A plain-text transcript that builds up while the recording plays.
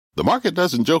The market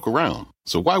doesn't joke around,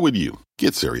 so why would you?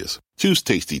 Get serious. Choose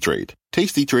Tasty Trade.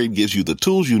 Tasty Trade gives you the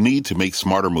tools you need to make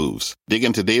smarter moves. Dig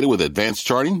into data with advanced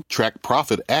charting, track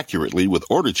profit accurately with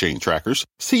order chain trackers,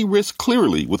 see risk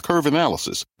clearly with curve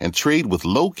analysis, and trade with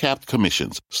low-capped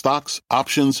commissions, stocks,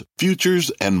 options,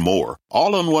 futures, and more.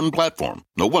 All on one platform.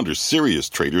 No wonder serious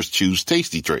traders choose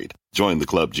Tasty Trade. Join the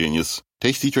club, genius.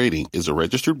 Tasty Trading is a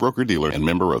registered broker-dealer and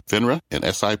member of FINRA and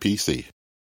SIPC.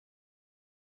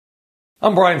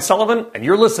 I'm Brian Sullivan, and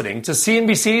you're listening to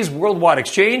CNBC's Worldwide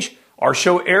Exchange. Our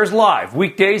show airs live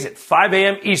weekdays at 5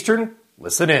 a.m. Eastern.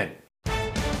 Listen in.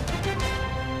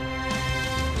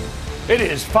 It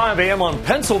is 5 a.m. on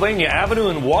Pennsylvania Avenue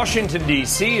in Washington,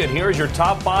 D.C., and here's your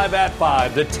top 5 at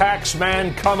 5. The tax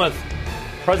man cometh.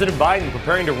 President Biden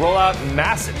preparing to roll out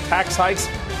massive tax hikes,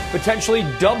 potentially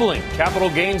doubling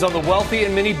capital gains on the wealthy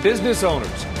and many business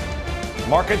owners.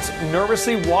 Markets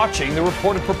nervously watching the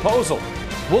reported proposal.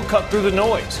 We'll cut through the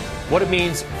noise, what it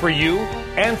means for you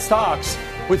and stocks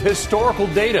with historical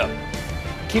data,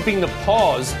 keeping the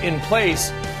pause in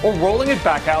place or rolling it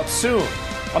back out soon.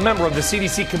 A member of the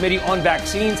CDC Committee on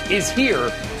Vaccines is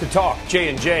here to talk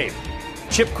J&J.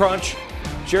 Chip crunch,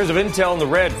 shares of Intel in the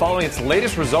red following its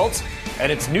latest results,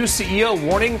 and its new CEO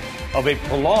warning of a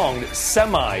prolonged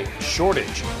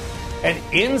semi-shortage. And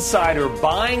insider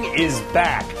buying is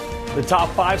back. The top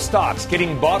 5 stocks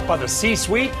getting bought by the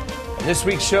C-suite. And this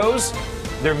week shows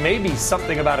there may be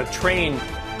something about a train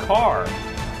car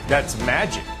that's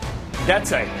magic.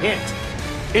 That's a hint.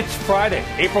 It's Friday,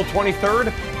 April 23rd,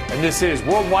 and this is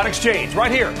Worldwide Exchange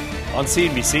right here on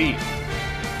CNBC.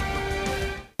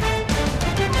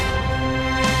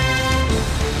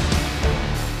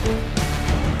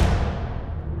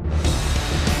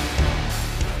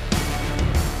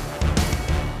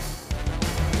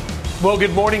 Well,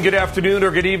 good morning, good afternoon, or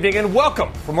good evening, and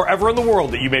welcome from wherever in the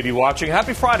world that you may be watching.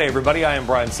 Happy Friday, everybody. I am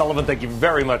Brian Sullivan. Thank you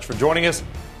very much for joining us.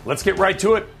 Let's get right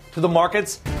to it, to the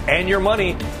markets and your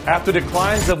money after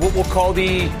declines of what we'll call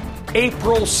the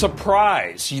April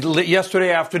surprise. Yesterday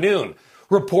afternoon,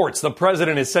 reports the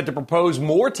president is set to propose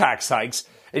more tax hikes,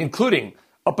 including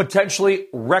a potentially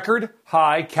record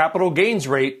high capital gains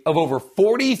rate of over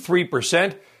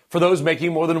 43% for those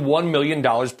making more than $1 million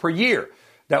per year.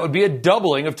 That would be a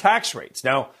doubling of tax rates.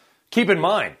 Now, keep in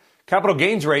mind, capital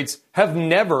gains rates have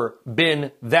never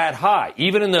been that high.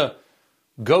 Even in the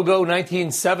go-go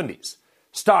 1970s,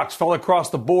 stocks fell across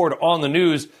the board on the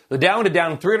news. The Dow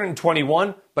down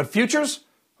 321, but futures,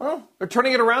 well, they're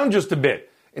turning it around just a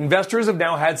bit. Investors have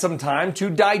now had some time to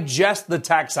digest the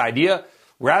tax idea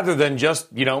rather than just,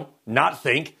 not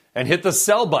think and hit the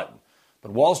sell button.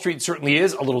 But Wall Street certainly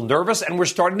is a little nervous, and we're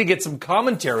starting to get some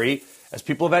commentary as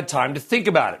people have had time to think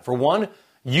about it. For one,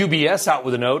 UBS out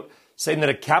with a note saying that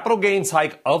a capital gains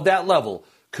hike of that level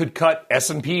could cut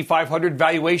S&P 500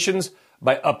 valuations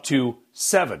by up to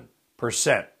 7%.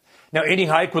 Now, any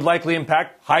hike would likely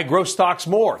impact high-growth stocks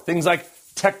more, things like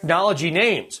technology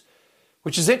names,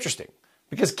 which is interesting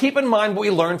because keep in mind what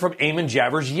we learned from Eamon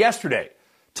Javers yesterday.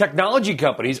 Technology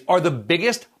companies are the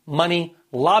biggest money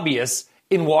lobbyists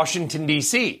in Washington,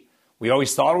 D.C. We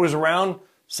always thought it was around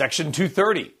Section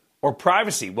 230 or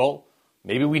privacy. Well,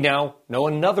 maybe we now know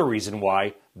another reason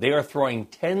why they are throwing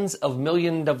tens of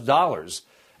millions of dollars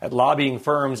at lobbying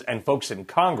firms and folks in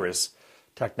Congress.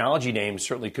 Technology names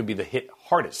certainly could be the hit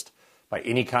hardest by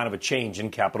any kind of a change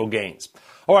in capital gains.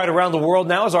 All right, around the world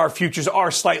now, as our futures are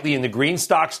slightly in the green,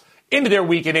 stocks into their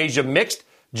week in Asia mixed.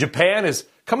 Japan is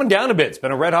coming down a bit. It's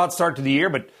been a red-hot start to the year,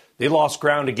 but they lost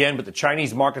ground again. But the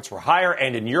Chinese markets were higher,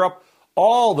 and in Europe,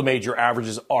 all the major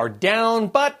averages are down,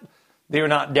 but they are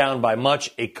not down by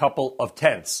much, a couple of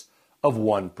tenths of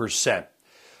 1%.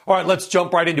 All right, let's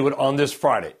jump right into it on this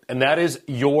Friday, and that is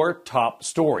your top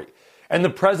story. And the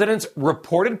president's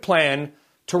reported plan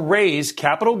to raise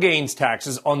capital gains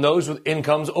taxes on those with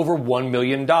incomes over $1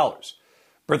 million.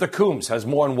 Bertha Coombs has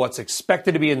more on what's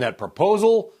expected to be in that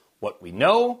proposal, what we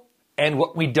know, and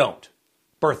what we don't.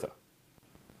 Bertha.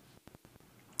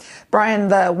 Brian,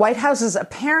 the White House's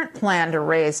apparent plan to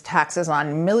raise taxes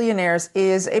on millionaires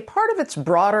is a part of its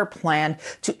broader plan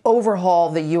to overhaul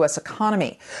the U.S.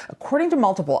 economy. According to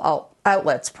multiple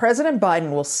outlets, President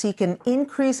Biden will seek an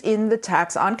increase in the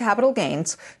tax on capital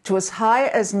gains to as high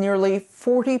as nearly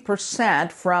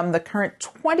 40% from the current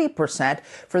 20%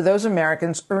 for those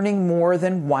Americans earning more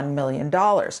than $1 million.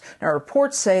 Now,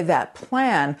 reports say that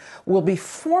plan will be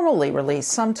formally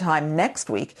released sometime next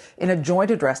week in a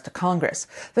joint address to Congress.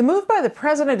 The move by the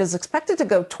president is expected to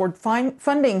go toward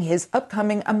funding his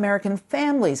upcoming American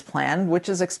Families Plan, which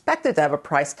is expected to have a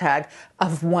price tag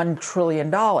of $1 trillion.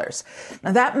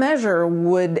 Now, that measure measure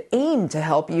would aim to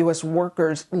help U.S.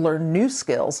 workers learn new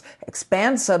skills,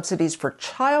 expand subsidies for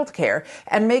childcare,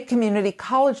 and make community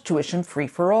college tuition free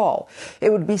for all.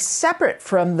 It would be separate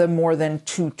from the more than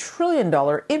 $2 trillion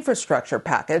infrastructure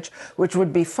package, which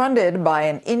would be funded by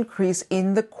an increase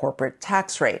in the corporate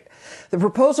tax rate. The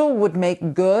proposal would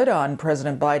make good on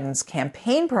President Biden's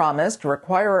campaign promise to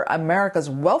require America's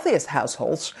wealthiest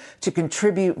households to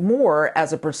contribute more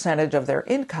as a percentage of their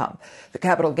income. The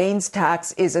capital gains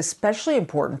tax is especially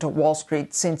important to Wall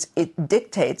Street since it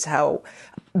dictates how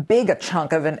big a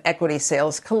chunk of an equity sale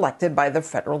is collected by the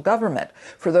federal government.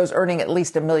 For those earning at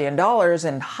least $1 million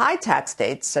in high tax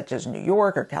states such as New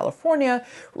York or California,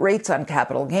 rates on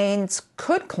capital gains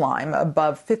could climb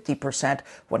above 50%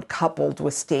 when coupled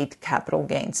with state capital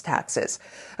gains taxes.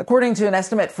 According to an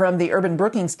estimate from the Urban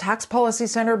Brookings Tax Policy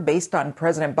Center based on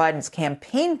President Biden's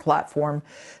campaign platform,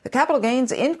 the capital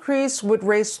gains increase would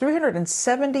raise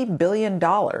 $370 billion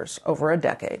over a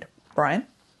decade. Brian?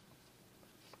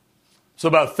 So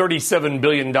about $37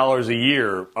 billion a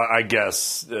year, I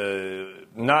guess.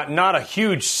 Not a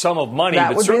huge sum of money,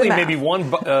 but certainly maybe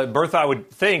one, Bertha, I would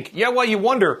think. Yeah, well, you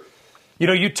wonder,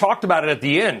 you talked about it at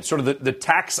the end, sort of the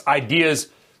tax ideas,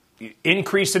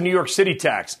 increase in New York City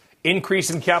tax, increase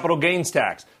in capital gains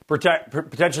tax,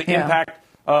 potentially impact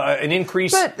an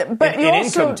increase in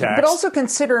income tax. But also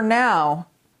consider now,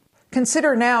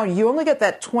 you only get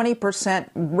that 20%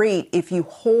 rate if you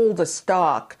hold a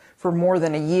stock for more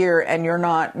than a year and you're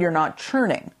not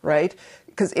churning, right?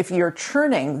 Because if you're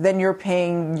churning, then you're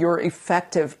paying your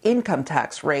effective income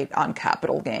tax rate on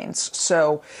capital gains.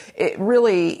 So it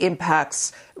really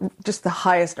impacts just the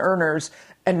highest earners,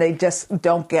 and they just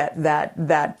don't get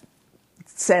that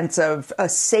sense of a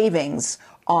savings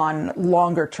on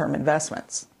longer term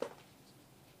investments.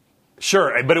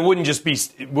 Sure, but it wouldn't just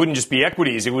be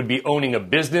equities. It would be owning a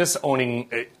business,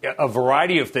 owning a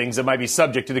variety of things that might be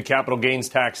subject to the capital gains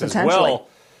tax as well.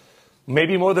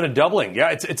 Maybe more than a doubling.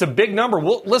 Yeah, it's a big number.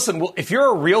 Well, listen, if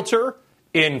you're a realtor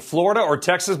in Florida or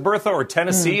Texas, Bertha, or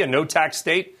Tennessee, a no-tax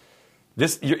state,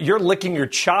 you're licking your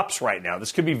chops right now.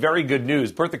 This could be very good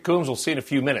news. Bertha Coombs, we'll see in a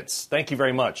few minutes. Thank you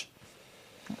very much.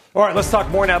 All right, let's talk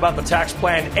more now about the tax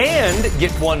plan and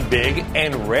get one big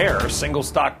and rare single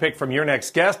stock pick from your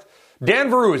next guest.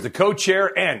 Dan Veru is the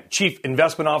co-chair and chief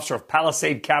investment officer of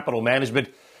Palisade Capital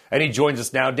Management, and he joins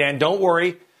us now. Dan, don't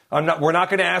worry. We're not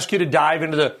going to ask you to dive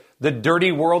into the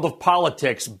dirty world of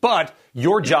politics, but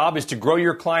your job is to grow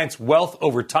your clients' wealth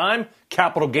over time.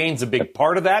 Capital gains a big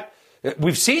part of that.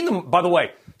 We've seen them, by the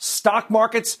way, stock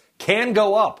markets can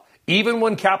go up, even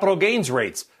when capital gains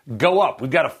rates go up.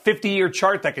 We've got a 50-year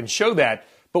chart that can show that.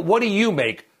 But what do you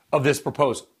make of this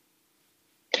proposal?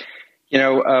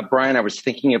 Brian, I was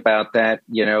thinking about that.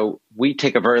 We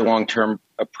take a very long-term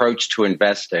approach to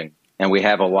investing, and we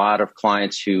have a lot of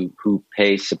clients who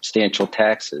pay substantial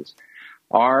taxes.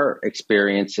 Our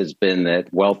experience has been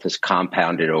that wealth is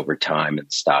compounded over time in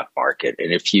the stock market.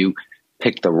 And if you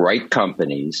pick the right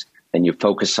companies and you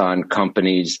focus on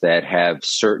companies that have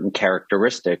certain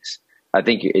characteristics, I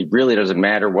think it really doesn't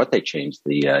matter what they change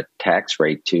the tax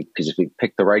rate to, because if you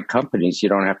pick the right companies, you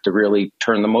don't have to really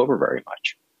turn them over very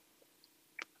much.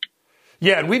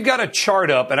 Yeah, and we've got a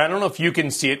chart up, and I don't know if you can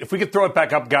see it. If we could throw it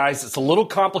back up, guys, it's a little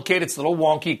complicated. It's a little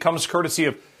wonky. It comes courtesy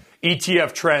of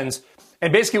ETF Trends.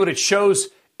 And basically what it shows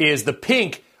is the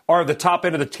pink are the top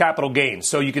end of the capital gains.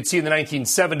 So you can see in the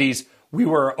 1970s, we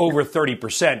were over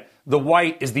 30%. The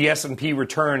white is the S&P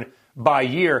return by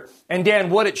year. And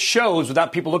Dan, what it shows,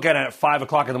 without people looking at it at 5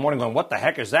 o'clock in the morning going, what the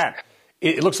heck is that?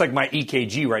 It looks like my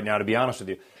EKG right now, to be honest with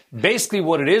you. Basically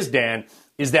what it is, Dan,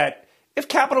 is that if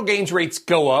capital gains rates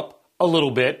go up a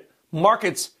little bit,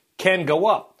 markets can go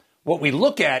up. What we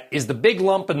look at is the big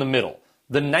lump in the middle,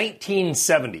 the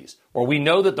 1970s, where we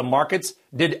know that the markets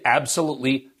did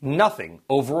absolutely nothing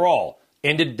overall.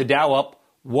 Ended the Dow up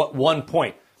 1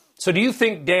 point. So do you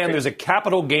think, Dan, there's a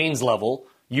capital gains level,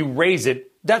 you raise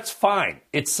it, that's fine.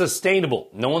 It's sustainable.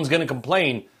 No one's going to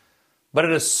complain. But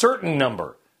at a certain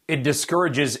number, it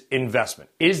discourages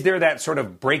investment. Is there that sort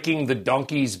of breaking the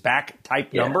donkey's back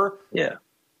type number?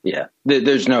 Yeah,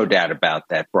 there's no doubt about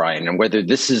that, Brian. And whether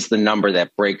this is the number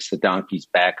that breaks the donkey's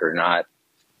back or not,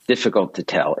 difficult to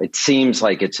tell. It seems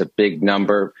like it's a big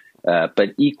number,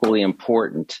 but equally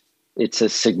important, it's a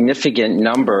significant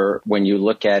number when you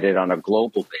look at it on a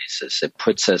global basis. It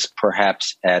puts us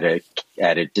perhaps at a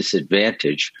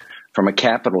disadvantage from a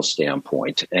capital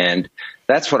standpoint. And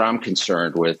that's what I'm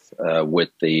concerned with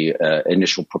the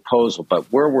initial proposal.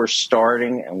 But where we're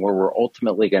starting and where we're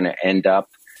ultimately going to end up,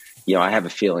 I have a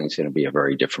feeling it's going to be a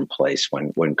very different place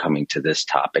when coming to this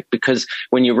topic, because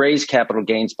when you raise capital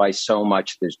gains by so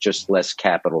much, there's just less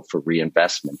capital for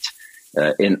reinvestment.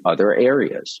 in other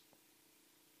areas.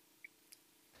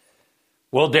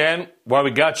 Well, Dan, while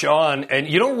we got you on, and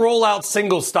you don't roll out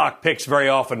single stock picks very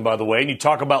often, by the way, and you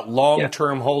talk about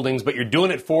long-term holdings, but you're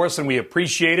doing it for us, and we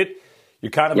appreciate it.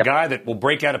 You're kind of a guy that will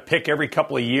break out a pick every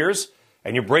couple of years,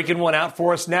 and you're breaking one out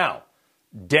for us now.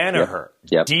 Danaher,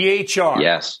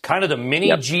 DHR, kind of the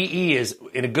mini GE is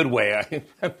in a good way,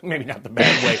 maybe not the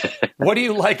bad way. What do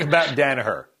you like about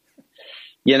Danaher?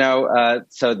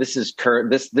 So this is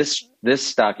this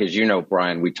stock, as you know,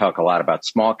 Brian, we talk a lot about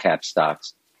small cap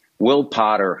stocks. Will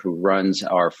Potter, who runs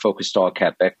our focused all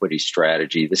cap equity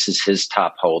strategy, this is his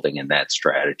top holding in that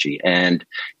strategy. And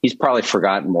he's probably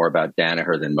forgotten more about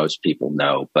Danaher than most people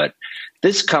know. But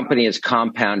this company has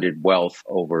compounded wealth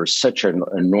over such an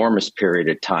enormous period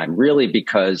of time, really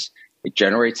because it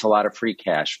generates a lot of free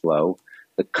cash flow.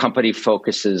 The company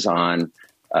focuses on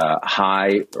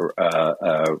high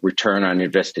return on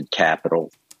invested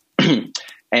capital.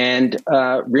 And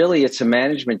really, it's a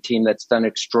management team that's done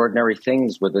extraordinary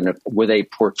things with a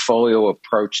portfolio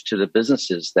approach to the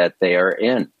businesses that they are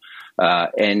in.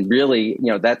 And really,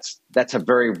 that's a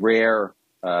very rare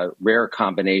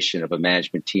combination of a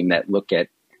management team that look at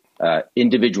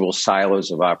individual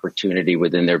silos of opportunity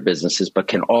within their businesses, but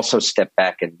can also step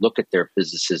back and look at their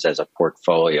businesses as a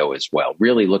portfolio as well,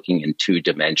 really looking in two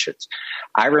dimensions.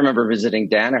 I remember visiting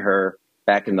Danaher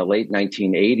back in the late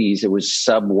 1980s. It was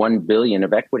sub $1 billion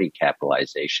of equity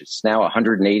capitalization. It's now a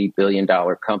 $180 billion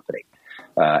company.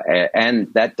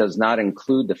 And that does not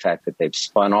include the fact that they've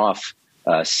spun off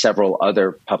several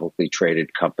other publicly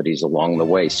traded companies along the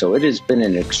way. So it has been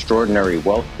an extraordinary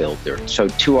wealth builder. So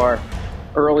to our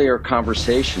earlier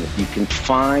conversation, if you can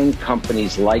find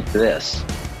companies like this,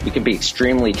 you can be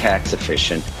extremely tax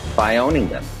efficient by owning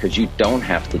them because you don't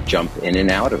have to jump in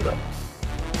and out of them.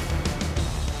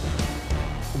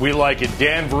 We like it.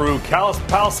 Dan Veru,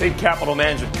 Palisade Capital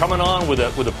Management, coming on with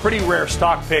a pretty rare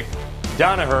stock pick.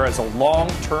 Danaher as a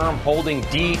long-term holding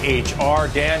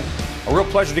DHR. Dan, a real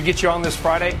pleasure to get you on this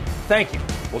Friday. Thank you.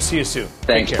 We'll see you soon.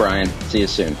 Thanks, Brian. See you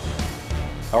soon.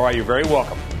 All right, you're very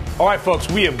welcome. All right, folks,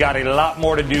 we have got a lot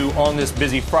more to do on this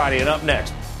busy Friday. And up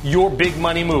next, your big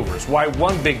money movers. Why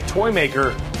one big toy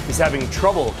maker is having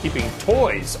trouble keeping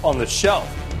toys on the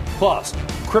shelf. Plus,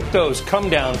 crypto's come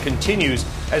down continues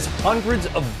as hundreds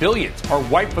of billions are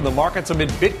wiped from the markets amid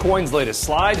Bitcoin's latest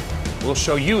slide. We'll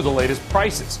show you the latest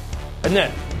prices. And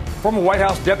then, former White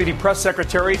House Deputy Press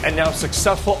Secretary and now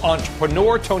successful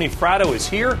entrepreneur Tony Fratto is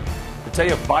here to tell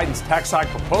you if Biden's tax hike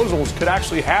proposals could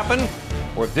actually happen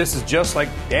or if this is just, like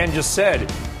Dan just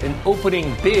said, an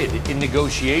opening bid in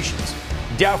negotiations.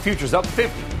 Dow futures up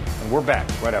 50, and we're back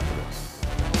right after this.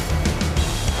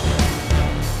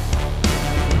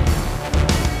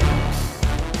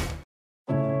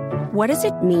 What does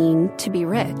it mean to be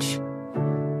rich?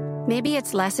 Maybe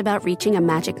it's less about reaching a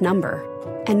magic number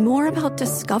and more about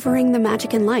discovering the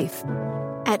magic in life.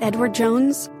 At Edward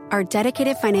Jones, our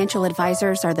dedicated financial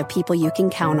advisors are the people you can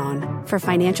count on for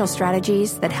financial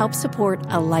strategies that help support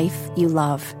a life you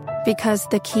love. Because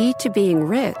the key to being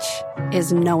rich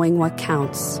is knowing what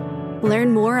counts.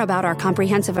 Learn more about our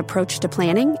comprehensive approach to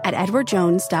planning at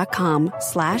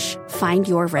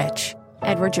edwardjones.com/findyourrich.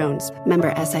 Edward Jones,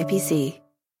 member SIPC.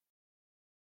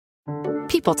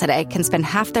 People today can spend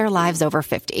half their lives over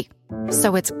 50.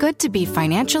 So it's good to be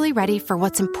financially ready for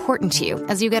what's important to you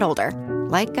as you get older,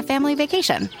 like a family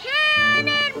vacation.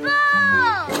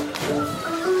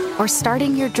 Or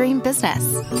starting your dream business.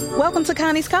 Welcome to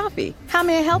Connie's Coffee. How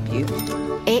may I help you?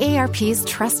 AARP's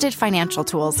trusted financial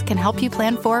tools can help you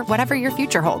plan for whatever your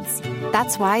future holds.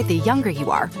 That's why the younger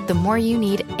you are, the more you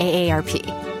need AARP.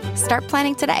 Start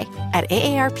planning today at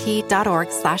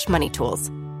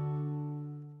aarp.org/moneytools.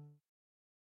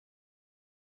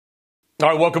 All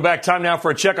right, welcome back. Time now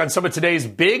for a check on some of today's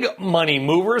big money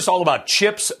movers, all about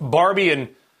chips, Barbie, and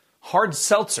hard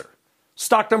seltzer.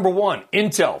 Stock number one,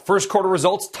 Intel. First quarter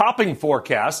results topping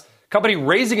forecasts. Company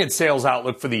raising its sales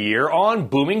outlook for the year on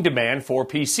booming demand for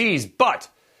PCs. But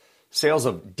sales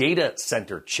of data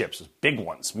center chips, big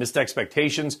ones, missed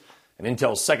expectations. And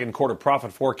Intel's second quarter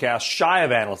profit forecast shy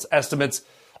of analysts' estimates.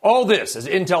 All this as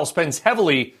Intel spends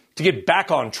heavily to get back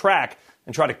on track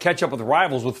and try to catch up with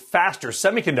rivals with faster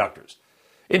semiconductors.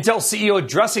 Intel CEO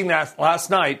addressing that last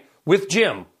night with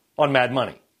Jim on Mad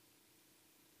Money.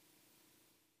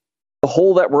 The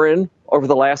hole that we're in over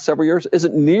the last several years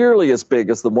isn't nearly as big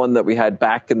as the one that we had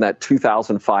back in that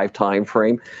 2005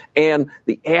 timeframe. And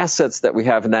the assets that we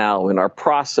have now in our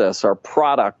process, our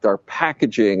product, our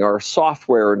packaging, our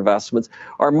software investments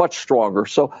are much stronger.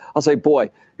 So I'll say, boy,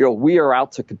 we are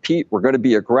out to compete. We're going to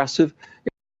be aggressive.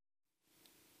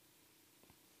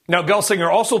 Now, Gelsinger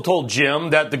also told Jim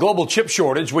that the global chip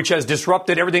shortage, which has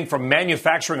disrupted everything from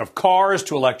manufacturing of cars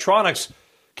to electronics,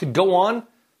 could go on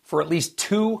for at least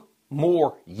 2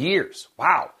 more years.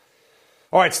 Wow.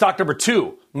 All right, stock number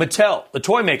 2, Mattel, the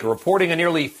toy maker, reporting a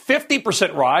nearly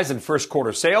 50% rise in first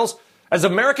quarter sales as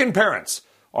American parents,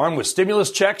 armed with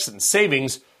stimulus checks and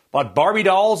savings, bought Barbie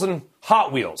dolls and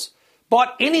Hot Wheels.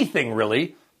 Bought anything,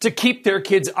 really, to keep their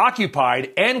kids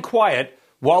occupied and quiet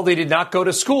while they did not go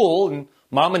to school and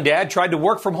mom and dad tried to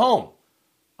work from home,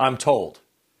 I'm told.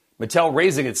 Mattel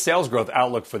raising its sales growth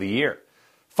outlook for the year.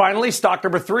 Finally, stock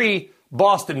number 3,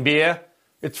 Boston Beer.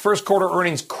 Its first quarter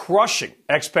earnings crushing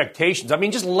expectations. I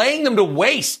mean, just laying them to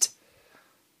waste.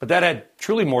 But that had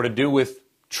truly more to do with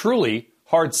truly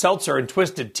hard seltzer and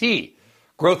Twisted Tea.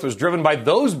 Growth was driven by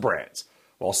those brands,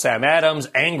 while Sam Adams,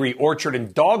 Angry Orchard,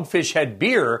 and Dogfish Head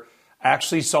Beer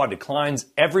actually saw declines.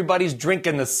 Everybody's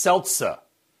drinking the seltzer.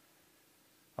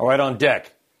 All right, on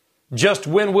deck. Just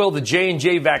when will the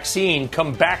J&J vaccine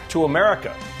come back to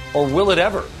America? Or will it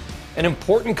ever? An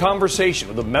important conversation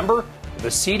with a member of the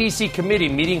CDC committee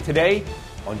meeting today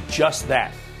on just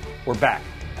that. We're back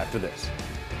after this.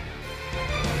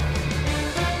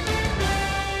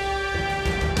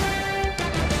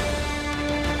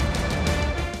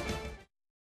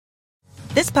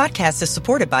 This podcast is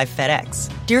supported by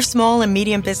FedEx. Dear small and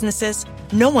medium businesses,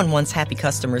 no one wants happy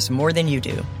customers more than you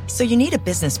do. So you need a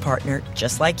business partner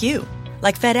just like you.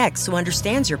 Like FedEx, who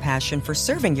understands your passion for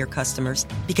serving your customers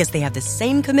because they have the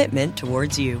same commitment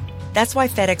towards you. That's why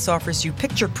FedEx offers you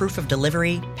picture proof of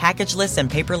delivery, packageless and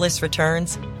paperless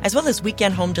returns, as well as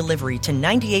weekend home delivery to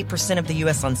 98% of the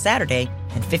U.S. on Saturday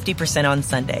and 50% on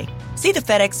Sunday. See the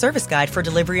FedEx service guide for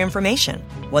delivery information.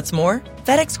 What's more,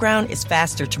 FedEx Ground is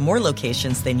faster to more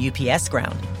locations than UPS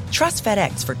Ground. Trust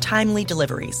FedEx for timely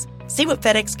deliveries. See what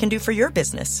FedEx can do for your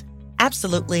business.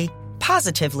 Absolutely,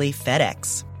 positively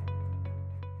FedEx.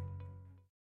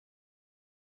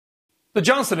 The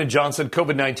Johnson & Johnson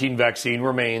COVID-19 vaccine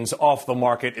remains off the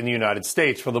market in the United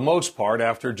States for the most part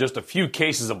after just a few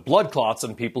cases of blood clots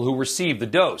in people who received the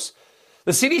dose.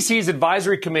 The CDC's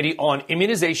Advisory Committee on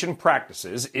Immunization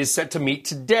Practices is set to meet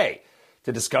today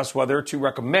to discuss whether to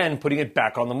recommend putting it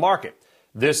back on the market.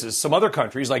 This as some other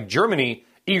countries like Germany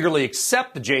eagerly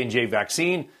accept the J&J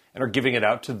vaccine and are giving it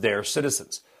out to their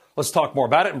citizens. Let's talk more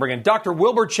about it and bring in Dr.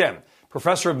 Wilbur Chen,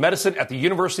 professor of medicine at the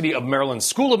University of Maryland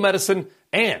School of Medicine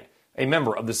and a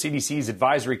member of the CDC's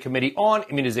Advisory Committee on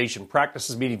Immunization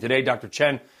Practices meeting today. Dr.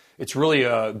 Chen, it's really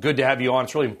good to have you on.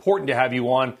 It's really important to have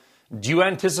you on. Do you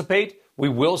anticipate we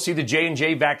will see the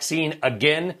J&J vaccine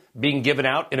again being given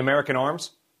out in American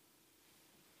arms?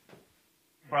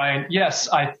 Brian, yes,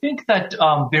 I think that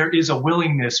there is a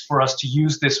willingness for us to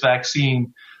use this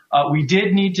vaccine. We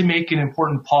did need to make an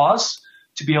important pause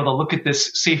to be able to look at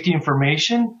this safety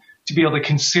information, to be able to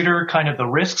consider kind of the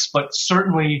risks, but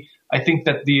certainly I think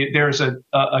that there's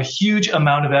a huge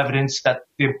amount of evidence that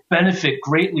the benefit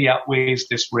greatly outweighs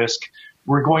this risk.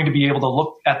 We're going to be able to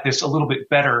look at this a little bit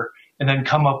better and then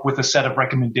come up with a set of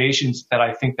recommendations that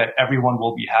I think that everyone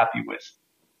will be happy with.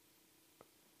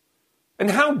 And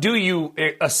how do you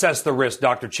assess the risk,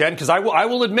 Dr. Chen? Because I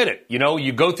will admit it. You know,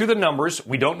 you go through the numbers.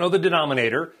 We don't know the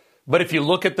denominator. But if you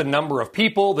look at the number of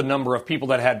people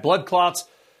that had blood clots,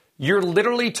 you're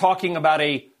literally talking about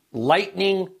a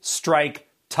lightning strike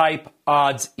type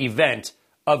odds event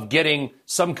of getting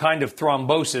some kind of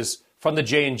thrombosis from the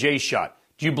J&J shot.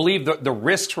 Do you believe that the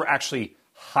risks were actually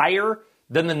higher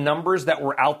than the numbers that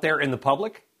were out there in the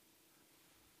public?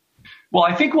 Well,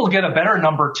 I think we'll get a better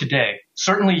number today.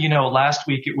 Certainly, last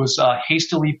week it was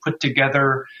hastily put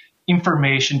together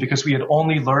information because we had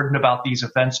only learned about these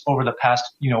events over the past,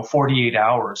 48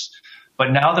 hours.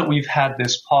 But now that we've had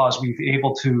this pause, we've been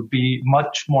able to be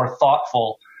much more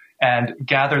thoughtful and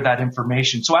gather that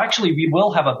information. So actually, we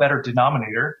will have a better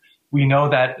denominator. We know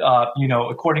that,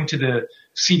 according to the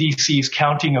CDC's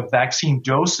counting of vaccine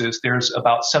doses, there's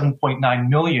about 7.9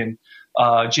 million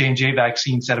J&J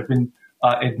vaccines that have been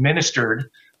administered.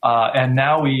 And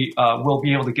now we will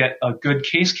be able to get a good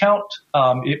case count.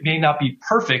 It may not be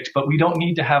perfect, but we don't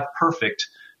need to have perfect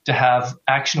to have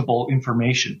actionable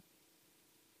information.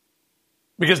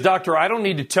 Because, Doctor, I don't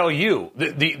need to tell you,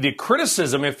 the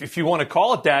criticism, if you want to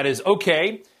call it that, is,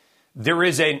 okay, there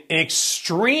is an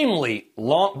extremely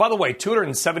long, by the way,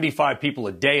 275 people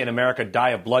a day in America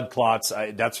die of blood clots.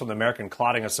 That's from the American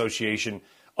Clotting Association,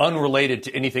 unrelated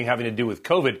to anything having to do with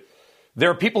COVID. There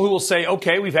are people who will say,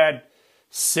 okay, we've had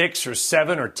 6 or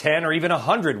 7 or 10 or even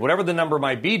 100, whatever the number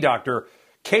might be, doctor,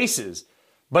 cases.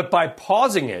 But by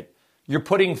pausing it, you're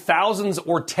putting thousands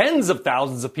or tens of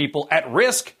thousands of people at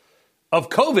risk of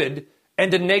COVID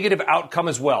and a negative outcome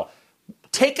as well.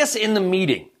 Take us in the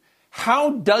meeting.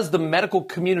 How does the medical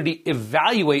community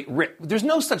evaluate risk? There's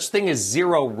no such thing as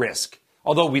zero risk,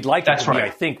 although we'd like it to be, I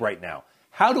think, right now.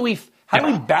 How do we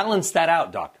balance that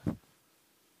out, doctor?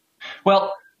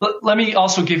 Well, let me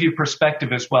also give you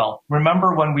perspective as well.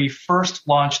 Remember when we first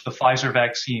launched the Pfizer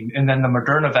vaccine and then the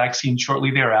Moderna vaccine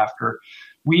shortly thereafter,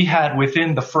 we had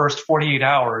within the first 48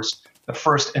 hours the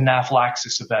first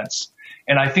anaphylaxis events.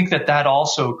 And I think that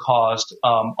also caused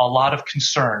a lot of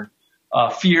concern,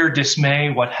 fear, dismay,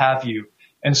 what have you.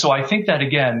 And so I think that,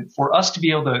 again, for us to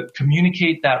be able to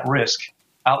communicate that risk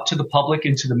out to the public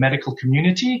and to the medical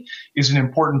community is an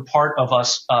important part of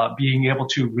us being able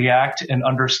to react and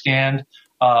understand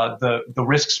the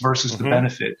risks versus the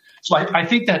benefit. So I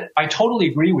think that I totally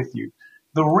agree with you.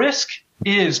 The risk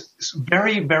is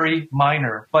very, very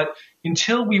minor, but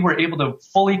until we were able to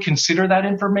fully consider that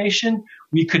information,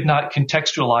 we could not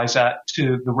contextualize that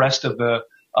to the rest of the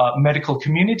medical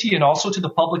community and also to the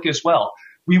public as well.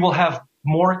 We will have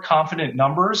more confident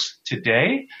numbers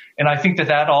today, and I think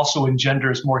that also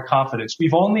engenders more confidence.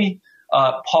 We've only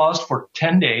paused for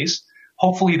 10 days.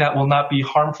 Hopefully that will not be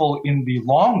harmful in the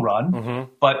long run,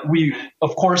 but we,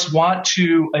 of course, want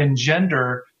to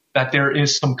engender that there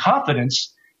is some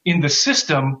confidence in the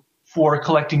system for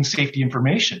collecting safety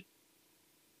information.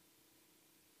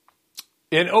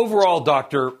 And overall,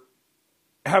 doctor,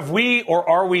 have we or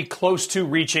are we close to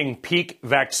reaching peak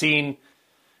vaccine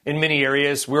in many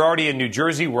areas? We're already in New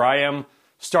Jersey, where I am,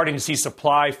 starting to see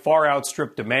supply far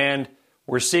outstrip demand.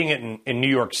 We're seeing it in New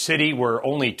York City, where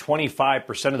only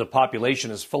 25% of the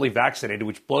population is fully vaccinated,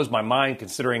 which blows my mind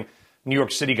considering New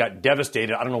York City got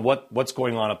devastated. I don't know what's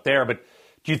going on up there, but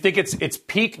do you think it's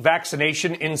peak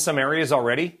vaccination in some areas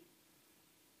already?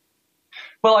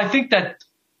 Well, I think that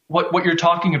what you're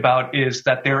talking about is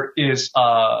that there is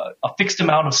a fixed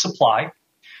amount of supply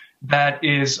that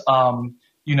is,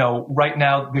 right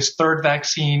now this third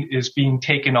vaccine is being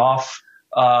taken off,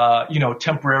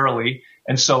 temporarily.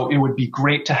 And so it would be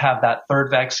great to have that third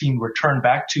vaccine return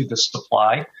back to the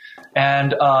supply.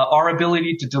 And our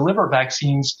ability to deliver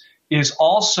vaccines is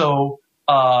also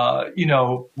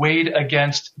weighed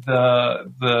against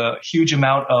the huge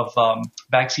amount of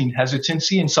vaccine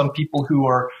hesitancy and some people who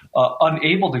are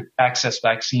unable to access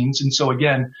vaccines. And so,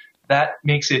 again, that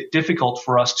makes it difficult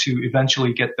for us to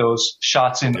eventually get those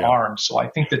shots in arms. So I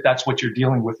think that's what you're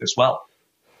dealing with as well.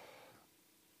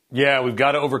 Yeah, we've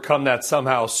got to overcome that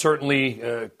somehow.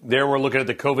 Certainly, there we're looking at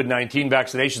the COVID-19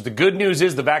 vaccinations. The good news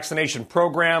is the vaccination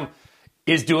program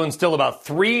is doing still about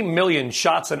 3 million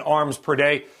shots in arms per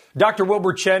day. Dr.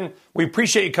 Wilbur Chen, we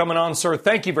appreciate you coming on, sir.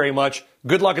 Thank you very much.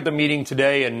 Good luck at the meeting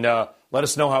today, and let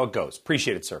us know how it goes.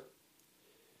 Appreciate it, sir.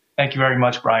 Thank you very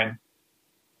much, Brian.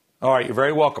 All right, you're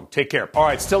very welcome. Take care. All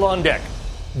right, still on deck.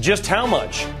 Just how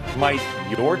much might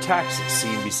your taxes,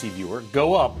 CNBC viewer,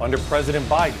 go up under President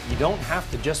Biden? You don't have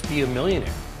to just be a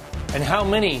millionaire. And how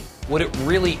many would it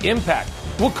really impact?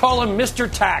 We'll call him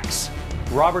Mr. Tax.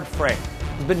 Robert Frey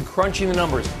has been crunching the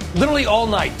numbers literally all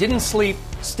night, didn't sleep,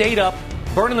 stayed up,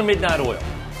 burning the midnight oil.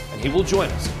 And he will join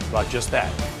us about just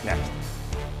that next.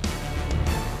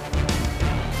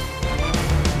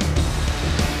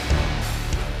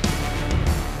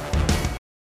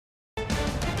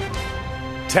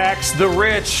 Tax the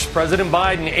rich. President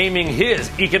Biden aiming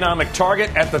his economic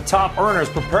target at the top earners,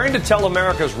 preparing to tell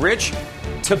America's rich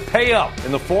to pay up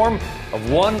in the form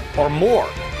of one or more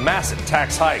massive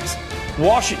tax hikes.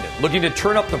 Washington looking to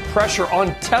turn up the pressure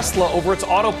on Tesla over its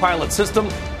autopilot system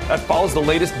that follows the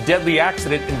latest deadly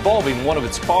accident involving one of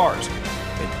its cars.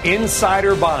 And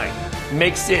insider buying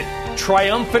makes it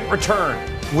triumphant return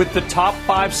with the top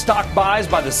 5 stock buys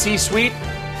by the C-suite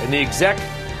and the exec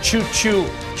choo-choo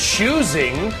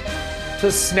choosing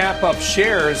to snap up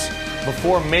shares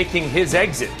before making his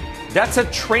exit. That's a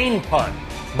train pun,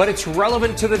 but it's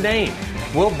relevant to the name.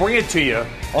 We'll bring it to you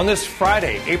on this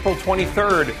Friday, April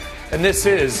 23rd, and this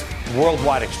is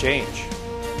Worldwide Exchange.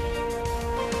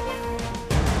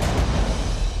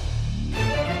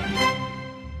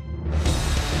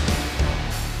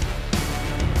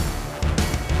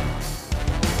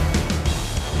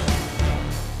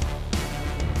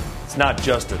 It's not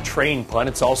just a train pun,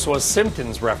 it's also a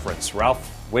Simpsons reference.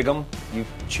 Ralph Wiggum, you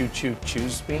choo-choo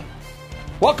choose me?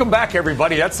 Welcome back,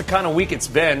 everybody. That's the kind of week it's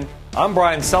been. I'm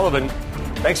Brian Sullivan.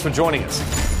 Thanks for joining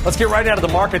us. Let's get right out of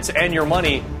the markets and your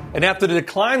money. And after the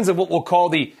declines of what we'll call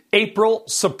the April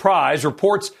surprise,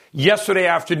 reports yesterday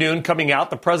afternoon coming out,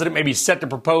 the president may be set to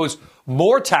propose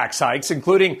more tax hikes,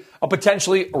 including a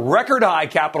potentially record high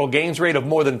capital gains rate of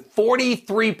more than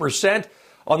 43%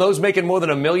 on those making more than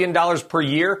 $1 million per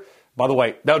year. By the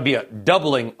way, that would be a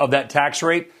doubling of that tax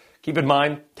rate. Keep in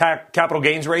mind, capital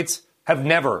gains rates, have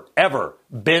never, ever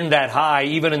been that high.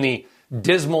 Even in the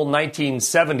dismal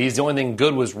 1970s, the only thing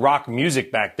good was rock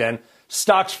music back then.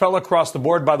 Stocks fell across the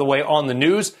board, by the way, on the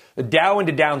news. The Dow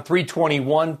ended down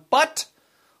 321, but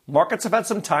markets have had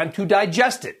some time to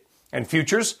digest it. And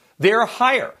futures, they're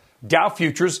higher. Dow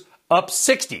futures up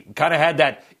 60. Kind of had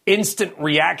that instant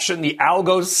reaction, the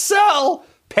algo sell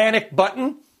panic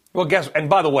button. Well, guess, and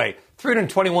by the way,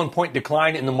 321-point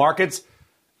decline in the markets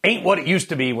ain't what it used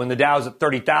to be when the Dow's at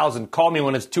 30,000. Call me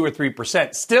when it's 2 or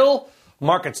 3%. Still,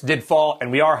 markets did fall,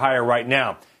 and we are higher right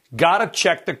now. Gotta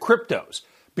check the cryptos,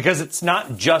 because it's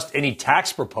not just any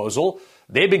tax proposal.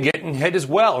 They've been getting hit as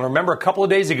well. And remember, a couple of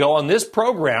days ago on this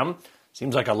program,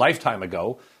 seems like a lifetime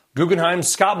ago, Guggenheim's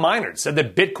Scott Minerd said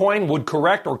that Bitcoin would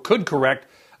correct or could correct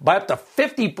by up to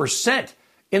 50%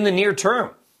 in the near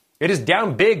term. It is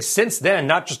down big since then,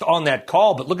 not just on that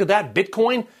call, but look at that.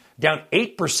 Bitcoin down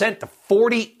 8% to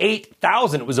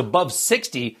 48,000. It was above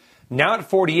 60, now at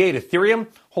 48. Ethereum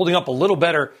holding up a little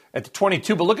better at the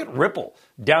 22, but look at Ripple,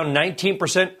 down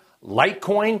 19%.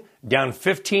 Litecoin down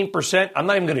 15%. I'm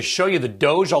not even going to show you the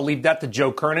Doge. I'll leave that to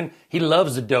Joe Kernan. He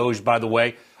loves the Doge, by the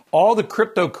way. All the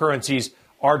cryptocurrencies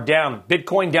are down.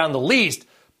 Bitcoin down the least,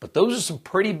 but those are some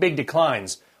pretty big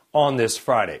declines on this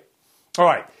Friday. All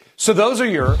right, so those are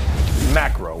your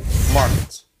macro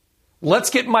markets. Let's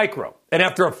get micro. And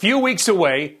after a few weeks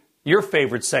away, your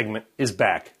favorite segment is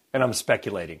back, and I'm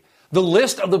speculating. The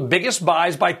list of the biggest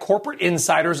buys by corporate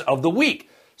insiders of the week.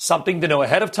 Something to know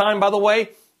ahead of time, by the way.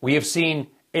 We have seen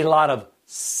a lot of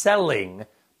selling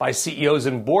by CEOs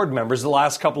and board members the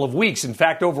last couple of weeks. In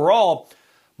fact, overall,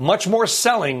 much more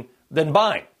selling than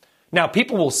buying. Now,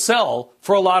 people will sell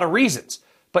for a lot of reasons,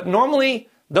 but normally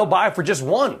they'll buy for just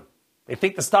one. They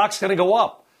think the stock's going to go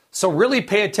up. So really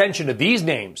pay attention to these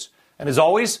names. And as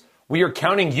always, we are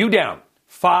counting you down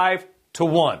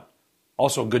 5-1.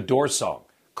 Also a good Doors song,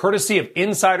 courtesy of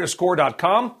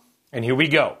InsiderScore.com. And here we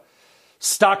go.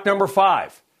 Stock number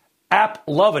 5,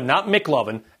 AppLovin, not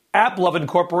McLovin, AppLovin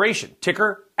Corporation,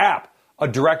 ticker App, a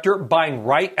director buying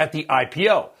right at the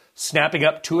IPO, snapping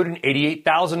up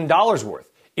 $288,000 worth.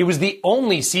 It was the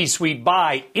only C-suite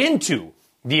buy into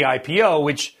the IPO,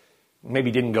 which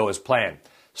maybe didn't go as planned.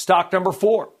 Stock number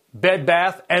 4, Bed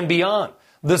Bath & Beyond.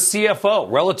 The CFO,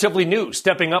 relatively new,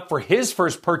 stepping up for his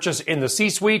first purchase in the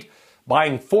C-suite,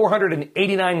 buying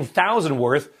 $489,000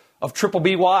 worth of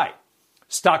BBBY.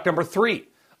 Stock number 3,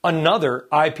 another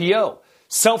IPO.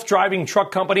 Self-driving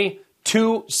truck company,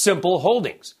 Too Simple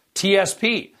Holdings,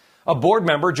 TSP. A board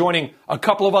member joining a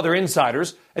couple of other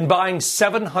insiders and buying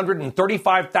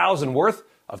 $735,000 worth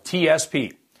of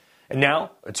TSP. And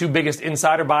now, the 2 biggest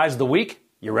insider buys of the week.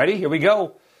 You ready? Here we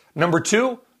go. Number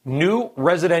 2, New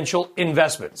Residential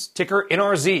Investments, ticker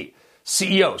NRZ.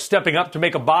 CEO stepping up to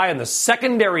make a buy in the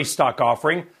secondary stock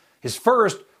offering. His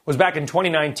first was back in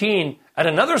 2019 at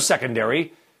another secondary.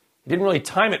 He didn't really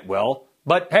time it well,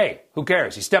 but hey, who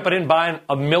cares? He's stepping in buying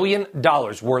 $1 million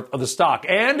worth of the stock.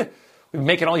 And we've been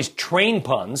making all these train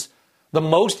puns. The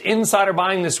most insider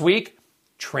buying this week,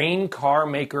 train car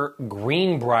maker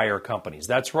Greenbrier Companies.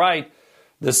 That's right.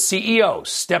 The CEO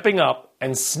stepping up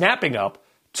and snapping up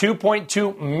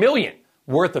 $2.2 million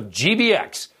worth of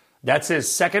GBX. That's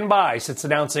his second buy since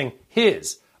announcing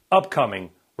his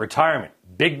upcoming retirement.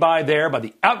 Big buy there by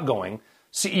the outgoing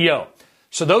CEO.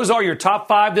 So those are your top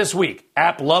 5 this week.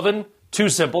 AppLovin, Too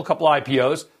Simple, couple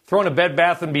IPOs, throwing a Bed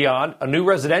Bath & Beyond, a New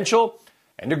Residential,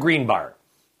 and a Greenbrier.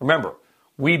 Remember,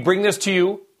 we bring this to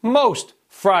you most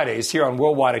Fridays here on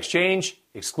Worldwide Exchange,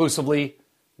 exclusively.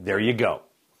 There you go.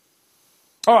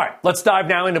 All right, let's dive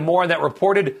now into more on that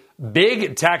reported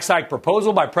big tax hike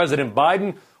proposal by President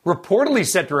Biden, reportedly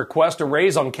set to request a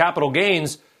raise on capital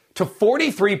gains to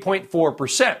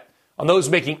 43.4% on those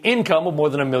making income of more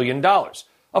than $1 million.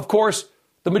 Of course,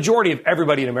 the majority of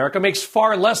everybody in America makes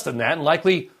far less than that and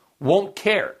likely won't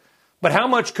care. But how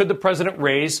much could the president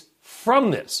raise from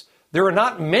this? There are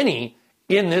not many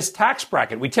in this tax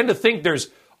bracket. We tend to think there's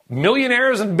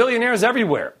millionaires and billionaires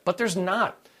everywhere, but there's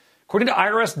not. According to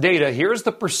IRS data, here's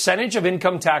the percentage of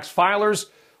income tax filers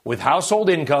with household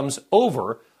incomes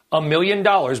over $1 million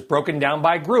broken down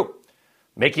by group.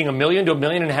 Making $1 million to $1.5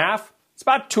 million, it's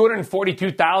about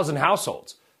 242,000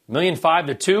 households. $1.5 million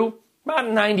to $2 million,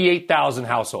 about 98,000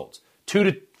 households. $2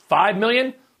 to $5 million,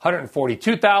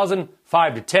 142,000.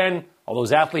 5 to 10, all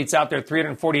those athletes out there,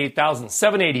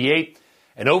 348,788.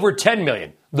 And over 10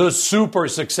 million, the super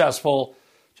successful,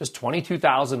 just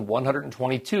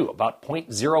 22,122, about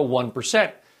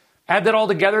 0.01%. Add that all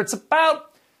together, it's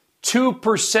about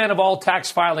 2% of all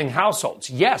tax filing households.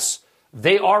 Yes,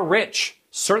 they are rich.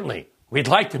 Certainly, we'd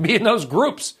like to be in those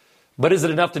groups. But is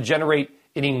it enough to generate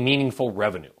any meaningful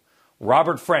revenue?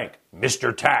 Robert Frank,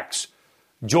 Mr. Tax,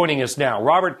 joining us now.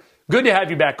 Robert, good to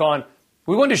have you back on.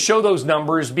 We wanted to show those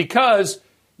numbers because,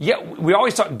 we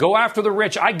always talk, go after the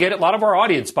rich. I get it. A lot of our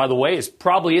audience, by the way, is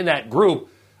probably in that group.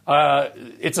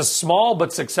 It's a small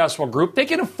but successful group. They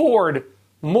can afford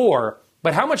more,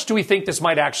 but how much do we think this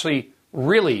might actually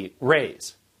really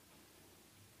raise?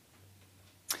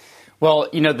 Well,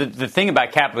 the thing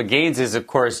about capital gains is, of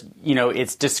course,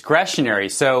 it's discretionary.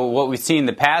 So what we've seen in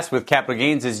the past with capital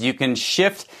gains is you can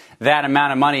shift that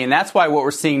amount of money. And that's why what we're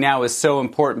seeing now is so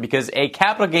important, because a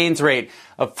capital gains rate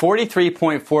of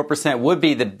 43.4% would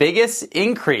be the biggest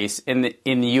increase in the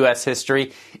U.S.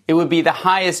 history. It would be the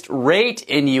highest rate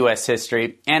in U.S.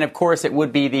 history. And, of course, it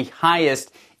would be the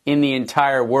highest in the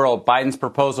entire world. Biden's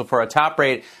proposal for a top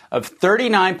rate of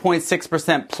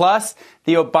 39.6% plus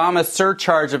the Obama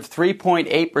surcharge of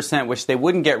 3.8%, which they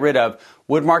wouldn't get rid of,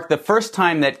 would mark the first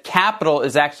time that capital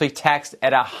is actually taxed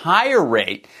at a higher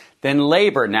rate than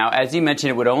labor. Now, as you mentioned,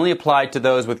 it would only apply to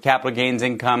those with capital gains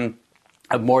income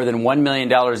of more than $1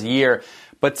 million a year.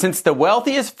 But since the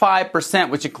wealthiest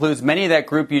 5%, which includes many of that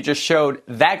group you just showed,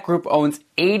 that group owns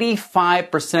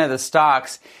 85% of the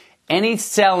stocks, any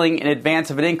selling in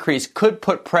advance of an increase could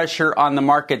put pressure on the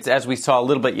markets, as we saw a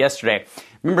little bit yesterday.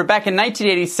 Remember, back in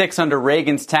 1986, under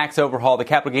Reagan's tax overhaul, the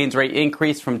capital gains rate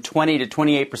increased from 20 to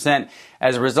 28%.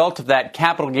 As a result of that,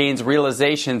 capital gains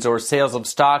realizations, or sales of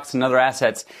stocks and other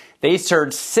assets, they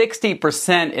surged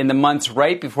 60% in the months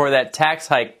right before that tax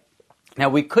hike. Now,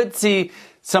 we could see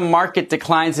some market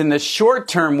declines in the short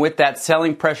term with that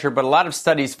selling pressure, but a lot of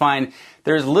studies find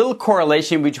there's little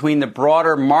correlation between the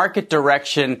broader market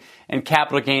direction and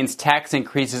capital gains tax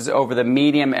increases over the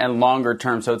medium and longer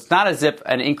term. So it's not as if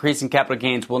an increase in capital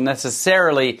gains will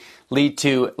necessarily lead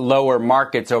to lower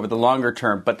markets over the longer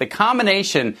term. But the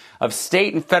combination of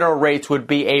state and federal rates would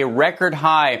be a record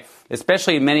high,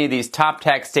 especially in many of these top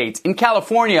tax states. In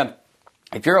California,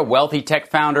 if you're a wealthy tech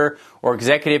founder or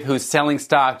executive who's selling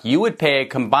stock, you would pay a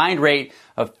combined rate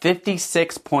of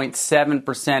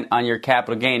 56.7% on your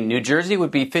capital gain. New Jersey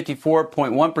would be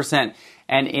 54.1%.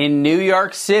 And in New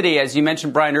York City, as you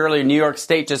mentioned, Brian, earlier, New York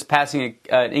State just passing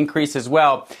an increase as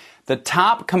well. The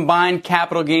top combined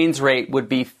capital gains rate would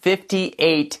be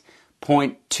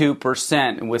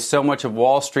 58.2%. And with so much of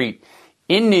Wall Street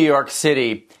in New York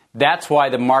City, that's why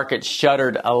the market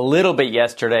shuddered a little bit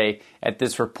yesterday at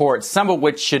this report, some of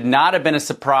which should not have been a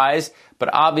surprise. But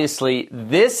obviously,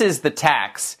 this is the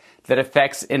tax that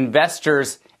affects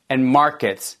investors and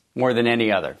markets more than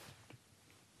any other.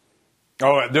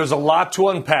 Oh, there's a lot to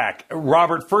unpack.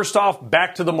 Robert, first off,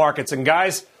 back to the markets. And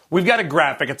guys, we've got a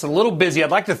graphic. It's a little busy.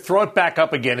 I'd like to throw it back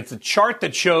up again. It's a chart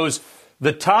that shows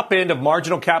the top end of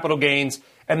marginal capital gains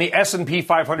and the S&P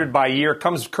 500 by year. It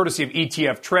comes courtesy of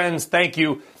ETF Trends. Thank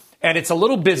you. And it's a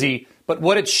little busy, but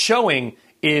what it's showing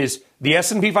is the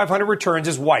S&P 500 returns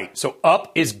is white. So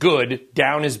up is good,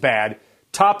 down is bad.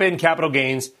 Top end capital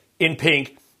gains in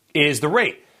pink is the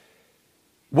rate.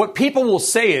 What people will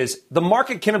say is the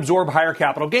market can absorb higher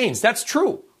capital gains. That's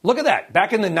true. Look at that.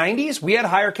 Back in the 90s, we had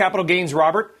higher capital gains,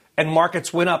 Robert, and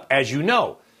markets went up, as you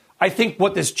know. I think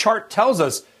what this chart tells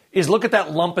us is look at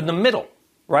that lump in the middle,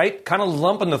 right? Kind of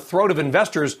lump in the throat of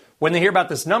investors when they hear about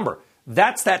this number.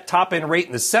 That's that top end rate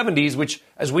in the 70s, which,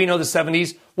 as we know, the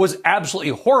 70s was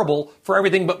absolutely horrible for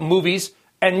everything but movies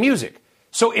and music.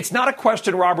 So it's not a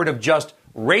question, Robert, of just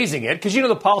raising it, because,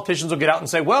 the politicians will get out and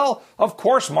say, well, of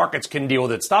course markets can deal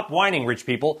with it. Stop whining, rich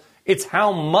people. It's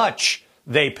how much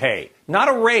they pay. Not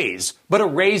a raise, but a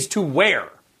raise to where?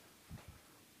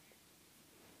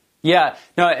 Yeah,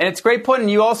 no, and it's a great point.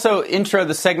 And you also intro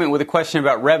the segment with a question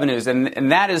about revenues.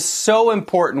 And that is so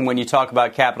important when you talk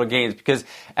about capital gains, because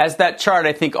as that chart,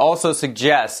 I think, also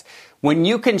suggests, when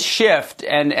you can shift,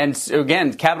 and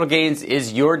again, capital gains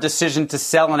is your decision to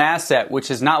sell an asset,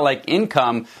 which is not like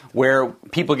income, where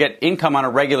people get income on a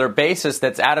regular basis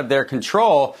that's out of their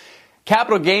control.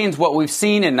 Capital gains, what we've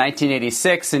seen in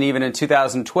 1986 and even in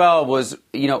 2012 was,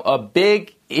 a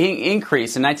big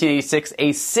increase. In 1986,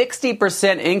 a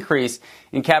 60% increase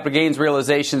in capital gains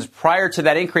realizations prior to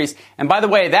that increase. And by the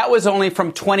way, that was only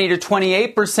from 20 to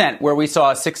 28%, where we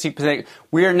saw a 60%.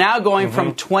 We are now going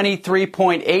from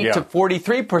 23.8 to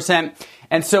 43%.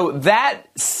 And so that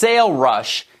sale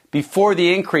rush before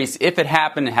the increase, if it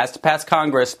happened, it has to pass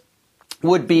Congress,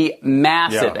 would be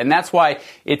massive. And that's why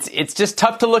it's just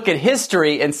tough to look at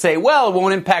history and say, well, it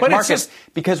won't impact markets,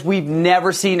 because we've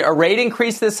never seen a rate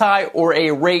increase this high or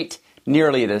a rate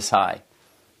nearly this high.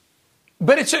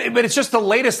 But it's just the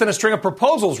latest in a string of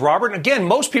proposals, Robert. And again,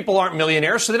 most people aren't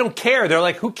millionaires, so they don't care. They're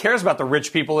like, who cares about the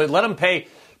rich people? They let them pay.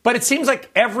 But it seems like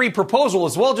every proposal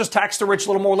is, well, just tax the rich a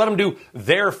little more, let them do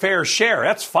their fair share.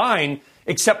 That's fine,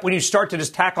 except when you start to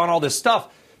just tack on all this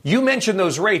stuff. You mentioned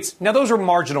those rates. Now, those are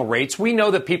marginal rates. We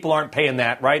know that people aren't paying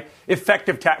that, right?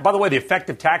 By the way, the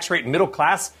effective tax rate in middle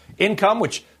class income,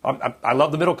 which I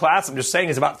love the middle class, I'm just saying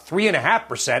is about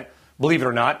 3.5%, believe it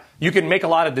or not. You can make a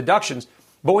lot of deductions.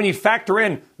 But when you factor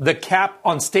in the cap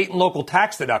on state and local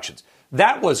tax deductions,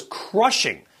 that was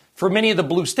crushing for many of the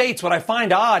blue states. What I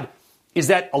find odd is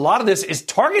that a lot of this is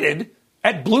targeted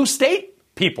at blue state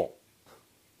people.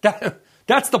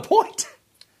 That's the point.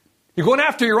 You're going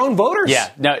after your own voters. Yeah,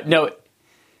 no.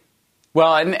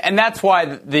 Well, and that's why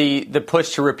the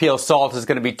push to repeal SALT is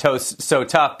going to be so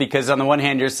tough, because on the one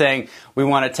hand, you're saying we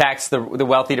want to tax the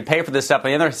wealthy to pay for this stuff.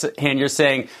 On the other hand, you're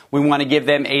saying we want to give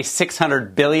them a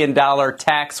 $600 billion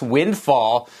tax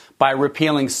windfall by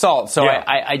repealing SALT. So yeah.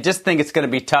 I just think it's going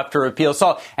to be tough to repeal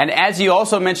SALT. And as you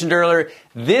also mentioned earlier,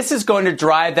 this is going to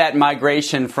drive that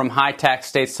migration from high tax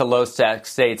states to low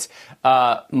tax states,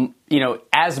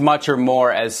 as much or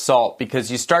more as SALT,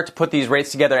 because you start to put these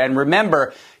rates together. And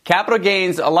remember, capital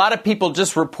gains, a lot of people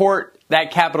just report that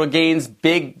capital gains,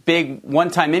 big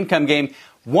one-time income gain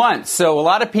once. So a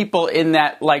lot of people in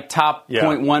that top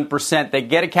 0.1%, they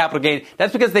get a capital gain.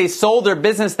 That's because they sold their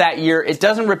business that year. It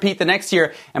doesn't repeat the next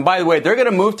year. And by the way, they're going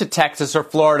to move to Texas or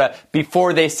Florida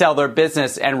before they sell their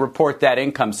business and report that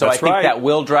income. So That's I think right. that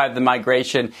will drive the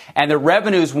migration. And the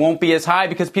revenues won't be as high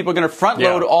because people are going to front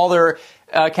load all their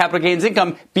capital gains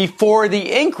income before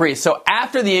the increase. So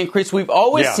after the increase, we've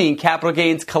always seen capital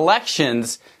gains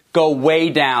collections go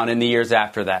way down in the years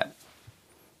after that.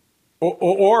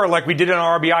 Or like we did in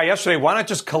our RBI yesterday, why not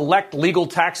just collect legal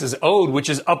taxes owed,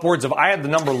 which is upwards of, I had the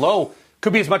number low,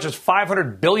 could be as much as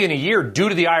 $500 billion a year due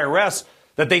to the IRS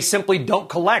that they simply don't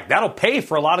collect. That'll pay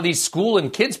for a lot of these school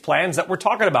and kids plans that we're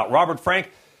talking about. Robert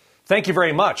Frank, thank you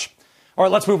very much. All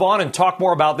right, let's move on and talk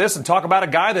more about this and talk about a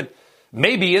guy that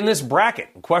may be in this bracket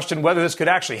and question whether this could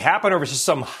actually happen or if it's just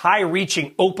some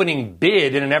high-reaching opening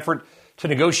bid in an effort to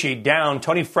negotiate down.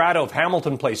 Tony Fratto of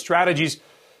Hamilton Place Strategies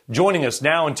joining us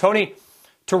now. And Tony,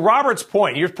 to Robert's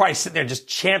point, you're probably sitting there just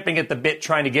champing at the bit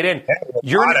trying to get in.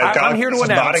 I'm here to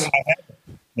announce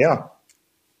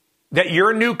that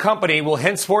your new company will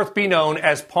henceforth be known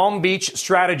as Palm Beach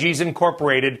Strategies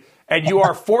Incorporated, and you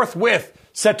are forthwith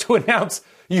set to announce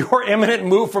your imminent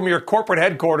move from your corporate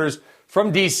headquarters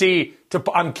from D.C. to,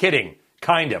 I'm kidding,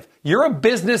 kind of. You're a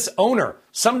business owner.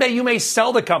 Someday you may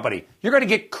sell the company. You're going to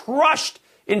get crushed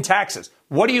in taxes.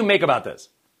 What do you make about this?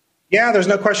 Yeah, there's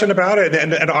no question about it.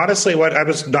 And honestly, what I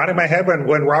was nodding my head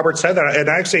when Robert said that. And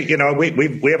actually,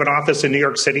 we have an office in New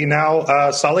York City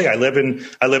now, Sully. I live in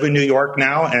New York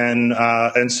now,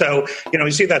 and so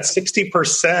you see that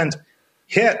 60%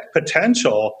 hit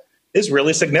potential is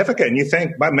really significant. And you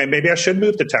think, well, maybe I should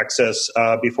move to Texas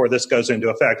before this goes into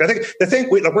effect. I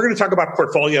think we're going to talk about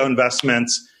portfolio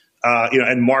investments,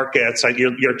 and markets.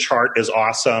 Your chart is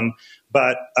awesome.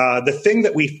 But the thing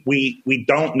that we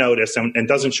don't notice and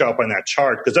doesn't show up on that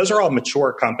chart, because those are all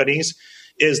mature companies,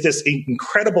 is this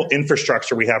incredible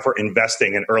infrastructure we have for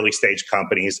investing in early stage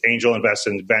companies, angel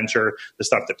investment, venture, the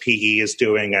stuff that PE is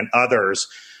doing, and others.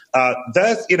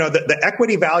 The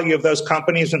equity value of those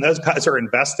companies when those guys are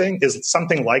investing is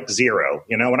something like zero.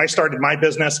 When I started my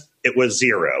business, it was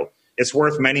zero. It's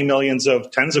worth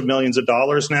tens of millions of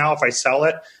dollars now. If I sell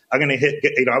it, I'm going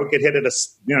to I would get hit at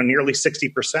nearly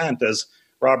 60%, as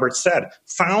Robert said.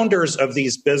 Founders of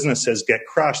these businesses get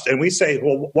crushed. And we say,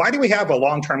 well, why do we have a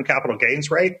long-term capital gains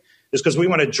rate? It's because we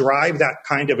want to drive that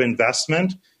kind of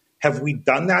investment. Have we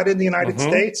done that in the United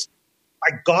States?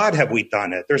 My God, have we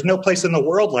done it? There's no place in the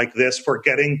world like this for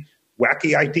getting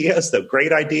wacky ideas, the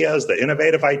great ideas, the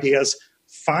innovative ideas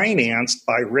financed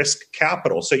by risk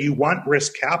capital. So you want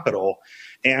risk capital.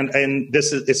 And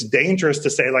it's dangerous to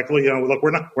say look,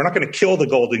 we're not going to kill the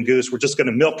golden goose. We're just going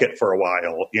to milk it for a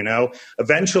while.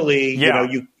 Eventually,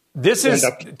 This is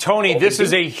Tony. This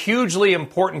is a hugely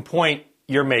important point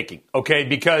you're making. Okay,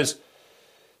 because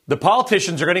the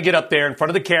politicians are going to get up there in front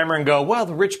of the camera and go, well,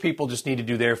 the rich people just need to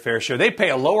do their fair share. They pay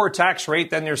a lower tax rate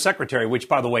than their secretary, which,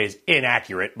 by the way, is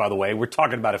inaccurate. By the way, we're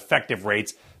talking about effective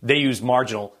rates. They use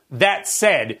marginal. That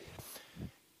said,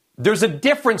 there's a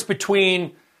difference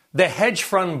between the hedge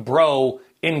fund bro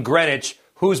in Greenwich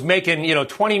who's making,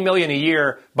 $20 million a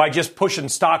year by just pushing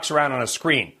stocks around on a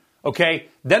screen. Okay?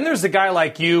 Then there's the guy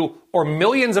like you or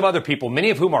millions of other people, many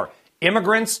of whom are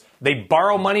immigrants. They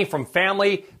borrow money from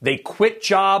family. They quit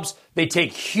jobs. They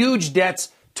take huge debts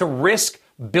to risk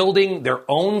building their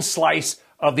own slice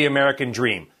of the American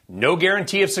dream. No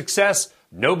guarantee of success,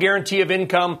 no guarantee of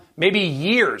income, maybe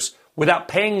years without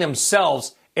paying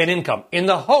themselves an income in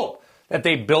the hope that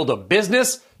they build a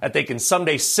business that they can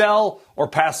someday sell or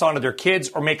pass on to their kids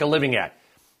or make a living at.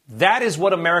 That is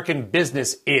what American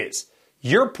business is.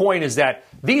 Your point is that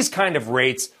these kind of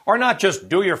rates are not just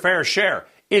do your fair share.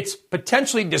 It's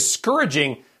potentially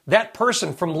discouraging that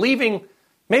person from leaving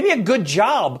maybe a good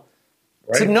job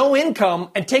to no income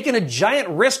and taking a giant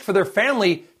risk for their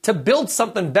family to build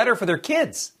something better for their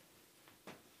kids.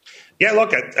 Yeah,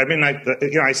 look, I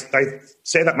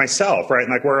say that myself, right?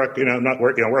 Like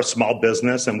we're a small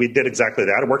business, and we did exactly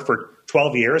that. I worked for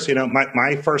 12 years.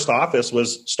 My first office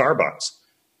was Starbucks,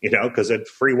 because it had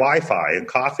free Wi-Fi and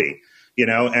coffee,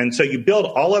 and so you build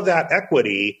all of that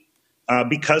equity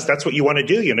because that's what you want to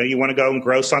do. You want to go and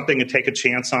grow something and take a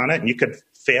chance on it, and you could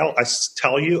fail.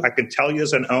 I can tell you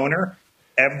as an owner,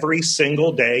 every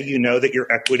single day, that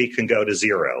your equity can go to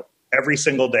zero. Every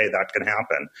single day that can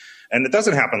happen. And it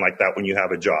doesn't happen like that when you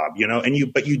have a job,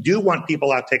 but you do want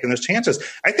people out taking those chances.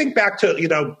 I think back to,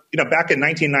 back in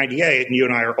 1998, and you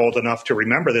and I are old enough to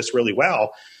remember this really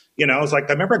well. It was like,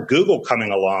 I remember Google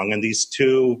coming along and these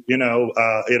two,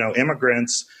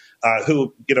 immigrants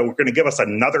who, were going to give us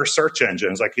another search engine.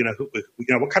 It's like,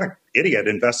 what kind of idiot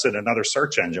invested in another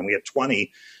search engine? We had 20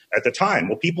 at the time.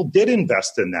 Well, people did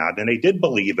invest in that, and they did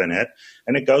believe in it,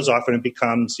 and it goes off and it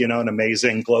becomes, an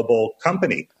amazing global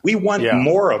company. We want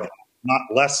more of it, not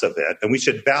less of it, and we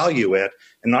should value it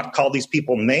and not call these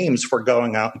people names for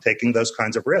going out and taking those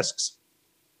kinds of risks.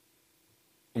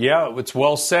 Yeah, it's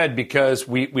well said, because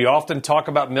we often talk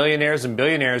about millionaires and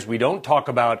billionaires. We don't talk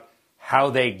about how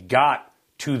they got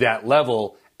to that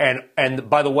level. And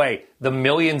by the way, the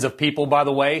millions of people,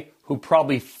 who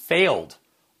probably failed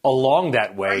along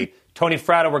that way. Tony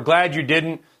Fratto, we're glad you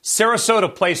didn't.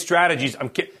 Sarasota plays strategies.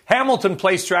 Hamilton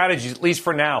plays strategies, at least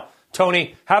for now.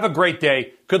 Tony, have a great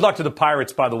day. Good luck to the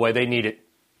Pirates, by the way. They need it.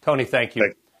 Tony, thank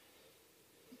you.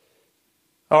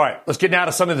 All right, let's get now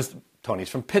to some of this. Tony's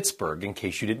from Pittsburgh, in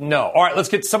case you didn't know. All right, let's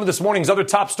get to some of this morning's other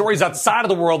top stories outside of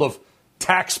the world of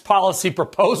tax policy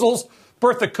proposals.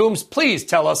 Bertha Coombs, please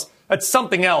tell us that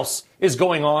something else is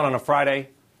going on a Friday.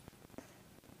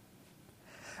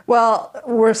 Well,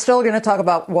 we're still going to talk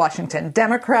about Washington.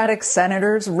 Democratic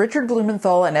Senators Richard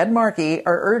Blumenthal and Ed Markey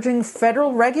are urging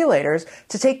federal regulators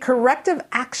to take corrective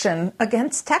action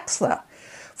against Tesla.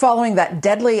 Following that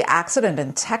deadly accident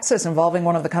in Texas involving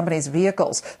one of the company's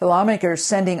vehicles, the lawmakers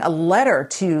sending a letter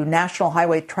to National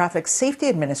Highway Traffic Safety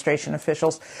Administration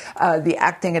officials, the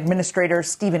acting administrator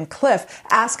Stephen Cliff,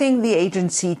 asking the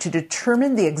agency to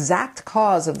determine the exact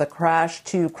cause of the crash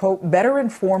to, quote, better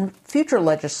inform future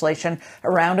legislation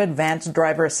around advanced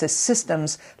driver assist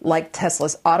systems like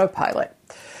Tesla's autopilot.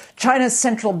 China's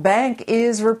central bank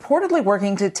is reportedly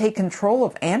working to take control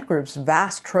of Ant Group's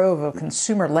vast trove of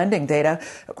consumer lending data.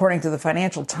 According to the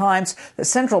Financial Times, the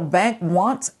central bank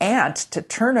wants Ant to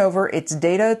turn over its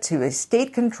data to a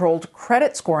state-controlled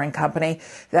credit scoring company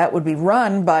that would be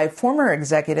run by former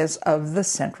executives of the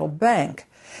central bank.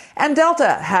 And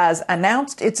Delta has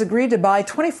announced it's agreed to buy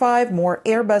 25 more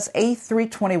Airbus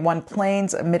A321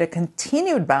 planes amid a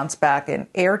continued bounce back in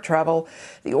air travel.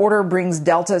 The order brings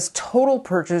Delta's total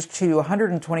purchase to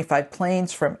 125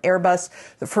 planes from Airbus.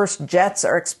 The first jets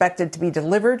are expected to be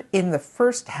delivered in the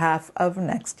first half of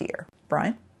next year.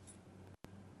 Brian?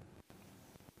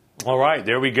 All right,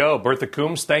 there we go. Bertha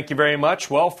Coombs, thank you very much.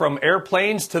 Well, from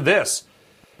airplanes to this.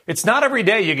 It's not every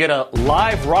day you get a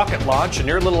live rocket launch in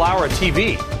your little hour of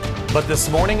TV, but this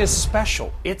morning is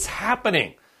special. It's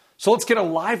happening. So let's get a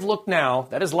live look now.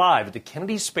 That is live at the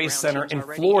Kennedy Space Center in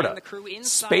Florida.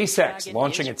 SpaceX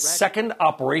launching its second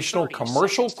operational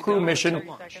commercial crew mission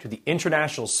to the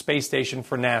International Space Station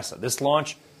for NASA. This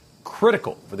launch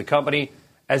critical for the company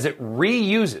as it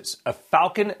reuses a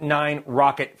Falcon 9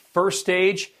 rocket first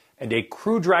stage and a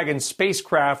Crew Dragon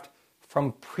spacecraft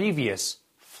from previous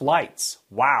flights.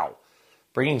 Wow.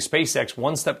 Bringing SpaceX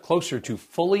one step closer to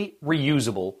fully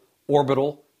reusable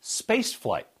orbital space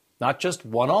flight, not just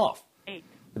one-off.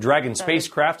 The Dragon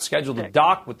spacecraft scheduled to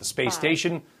dock with the space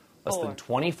station less than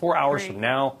 24 hours from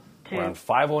now, around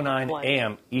 5:09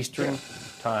 a.m. Eastern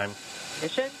Time.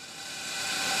 Mission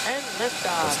and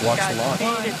liftoff. Let's watch the launch.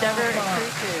 Endeavour and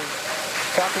Crew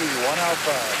 2. Copy, 1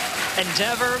 Alpha.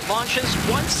 Endeavour launches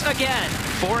once again.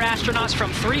 4 astronauts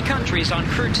from 3 countries on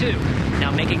Crew 2,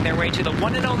 now making their way to the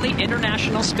one and only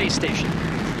International Space Station.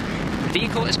 The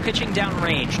vehicle is pitching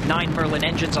downrange. 9 Merlin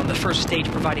engines on the first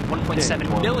stage providing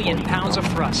 1.7 million pounds of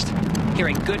thrust.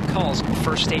 Hearing good calls on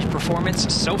first stage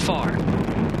performance so far.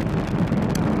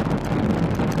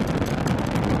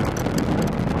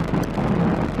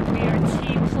 We are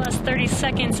T plus 30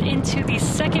 seconds into the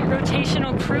second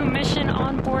rotational crew mission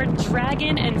on board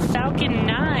Dragon and Falcon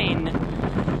 9.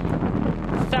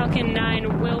 Falcon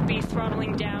 9 will be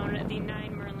throttling down the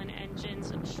 9 Merlin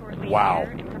engines shortly. Wow,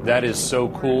 that is so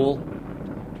cool.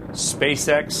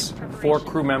 SpaceX, 4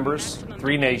 crew members,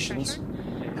 3 nations,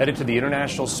 headed to the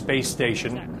International Space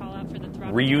Station,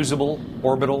 reusable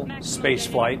orbital space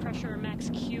flight.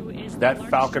 That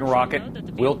Falcon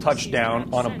rocket will touch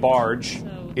down on a barge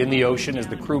in the ocean as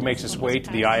the crew makes its way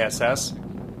to the ISS.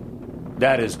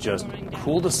 That is just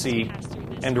cool to see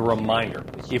and a reminder,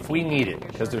 if we need it,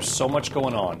 because there's so much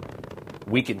going on,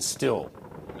 we can still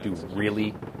do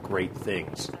really great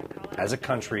things as a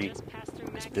country,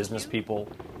 as business people,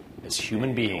 as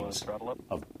human beings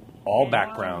of all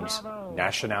backgrounds,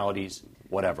 nationalities,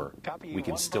 whatever. We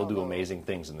can still do amazing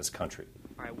things in this country.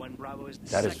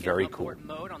 That is very cool.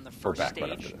 We're back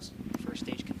right after this. First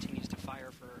stage continues to fire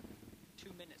for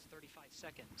 2 minutes, 35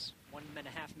 seconds.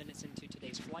 1.5 minutes into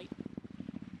today's flight.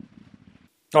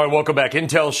 All right, welcome back.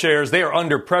 Intel shares, they are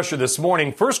under pressure this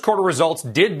morning. First quarter results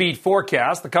did beat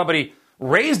forecast. The company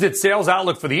raised its sales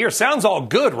outlook for the year. Sounds all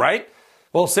good, right?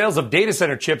 Well, sales of data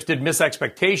center chips did miss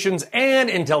expectations, and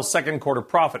Intel's second quarter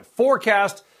profit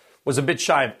forecast was a bit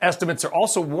shy of estimates. They're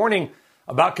also warning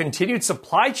about continued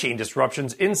supply chain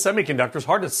disruptions in semiconductors.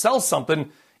 Hard to sell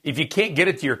something if you can't get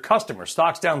it to your customer.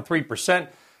 Stocks down 3%.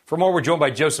 For more, we're joined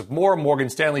by Joseph Moore, Morgan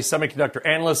Stanley semiconductor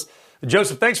analyst.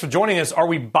 Joseph, thanks for joining us. Are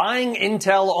we buying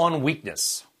Intel on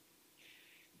weakness?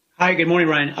 Hi, good morning,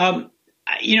 Ryan.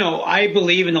 I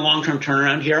believe in the long-term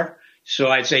turnaround here. So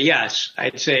I'd say yes.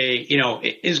 I'd say,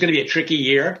 it is going to be a tricky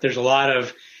year. There's a lot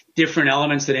of different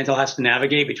elements that Intel has to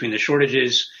navigate between the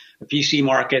shortages, the PC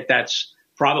market that's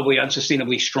probably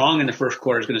unsustainably strong in the first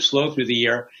quarter is going to slow through the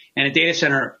year, and a data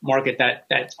center market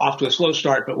that's off to a slow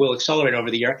start but will accelerate over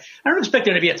the year. I don't expect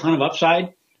there to be a ton of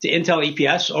upside to Intel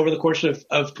EPS over the course of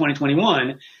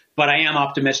 2021, but I am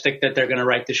optimistic that they're going to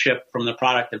right the ship from the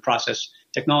product and process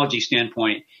technology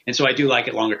standpoint. And so I do like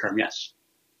it longer term, yes.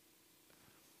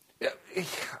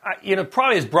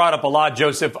 Probably has brought up a lot,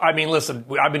 Joseph. I mean, listen,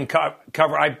 I've been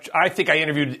covering. I think I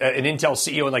interviewed an Intel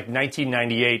CEO in like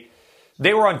 1998.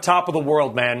 They were on top of the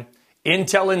world, man.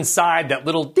 Intel Inside, that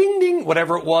little ding ding,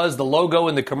 whatever it was, the logo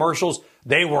in the commercials,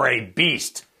 they were a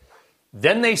beast.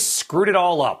 Then they screwed it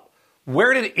all up.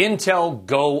 Where did Intel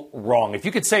go wrong? If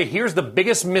you could say, here's the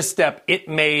biggest misstep it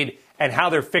made and how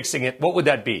they're fixing it, what would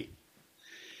that be?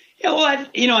 Yeah, well,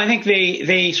 I think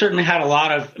they certainly had a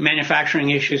lot of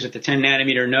manufacturing issues at the 10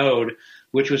 nanometer node,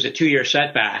 which was a 2-year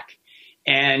setback.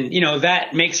 And,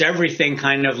 that makes everything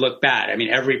kind of look bad. I mean,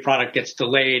 every product gets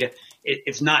delayed.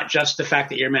 It's not just the fact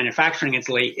that your manufacturing is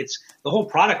late. It's the whole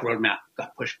product roadmap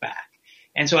got pushed back.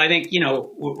 And so I think,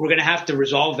 we're going to have to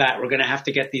resolve that. We're going to have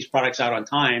to get these products out on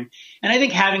time. And I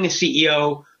think having a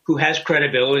CEO who has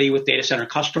credibility with data center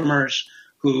customers,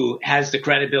 who has the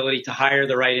credibility to hire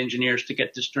the right engineers to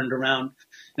get this turned around,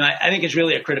 I think is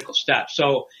really a critical step.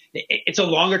 So it's a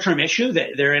longer term issue that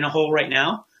they're in a hole right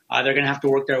now. They're going to have to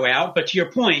work their way out. But to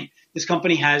your point, this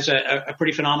company has a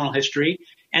pretty phenomenal history,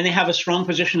 and they have a strong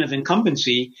position of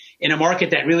incumbency in a market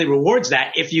that really rewards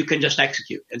that if you can just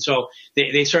execute. And so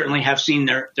they certainly have seen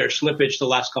their slippage the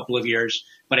last couple of years,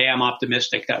 but I am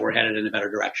optimistic that we're headed in a better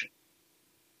direction.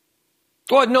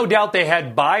 Well, no doubt they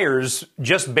had buyers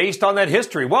just based on that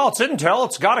history. Well, it's Intel.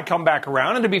 It's got to come back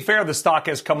around. And to be fair, the stock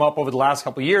has come up over the last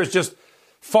couple of years, just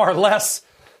far less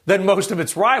than most of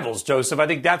its rivals, Joseph. I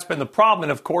think that's been the problem.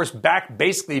 And, of course, back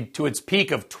basically to its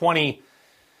peak of 20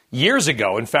 years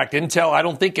ago. In fact, Intel, I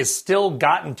don't think, has still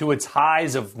gotten to its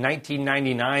highs of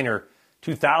 1999 or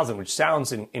 2000, which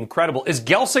sounds incredible. Is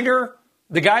Gelsinger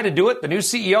the guy to do it, the new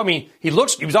CEO? I mean, he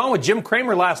was on with Jim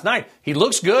Cramer last night. He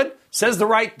looks good, says the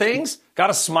right things, got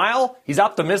a smile. He's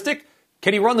optimistic.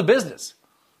 Can he run the business?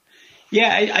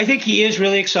 Yeah, I think he is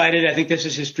really excited. I think this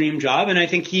is his dream job. And I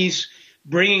think he's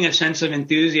bringing a sense of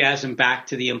enthusiasm back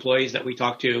to the employees that we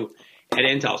talked to at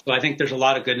Intel. So I think there's a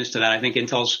lot of goodness to that. I think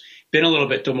Intel's been a little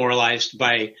bit demoralized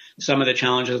by some of the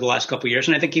challenges of the last couple of years.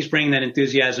 And I think he's bringing that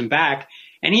enthusiasm back.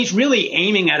 And he's really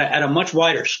aiming at a much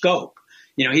wider scope.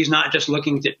 He's not just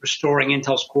looking at restoring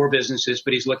Intel's core businesses,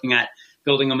 but he's looking at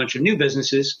building a bunch of new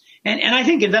businesses. And I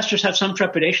think investors have some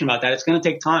trepidation about that. It's going to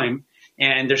take time,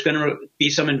 and there's going to be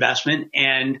some investment.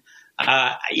 And,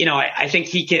 I think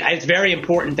it's very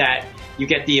important that you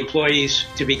get the employees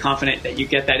to be confident, that you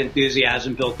get that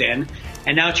enthusiasm built in.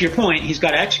 And now, to your point, he's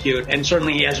got to execute. And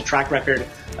certainly he has a track record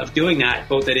of doing that,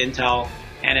 both at Intel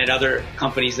and at other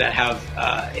companies that have,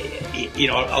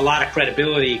 a lot of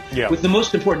credibility with the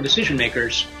most important decision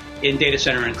makers in data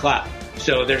center and cloud.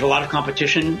 So there's a lot of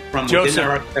competition from within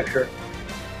their architecture.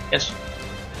 Yes.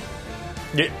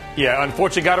 Yeah,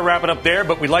 unfortunately, got to wrap it up there,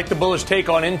 but we like the bullish take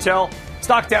on Intel.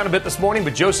 Stock down a bit this morning,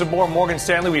 but Joseph Moore, Morgan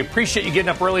Stanley, we appreciate you getting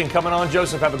up early and coming on.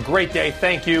 Joseph, have a great day.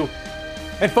 Thank you.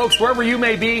 And folks, wherever you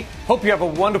may be, hope you have a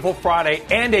wonderful Friday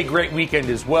and a great weekend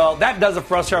as well. That does it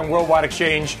for us here on Worldwide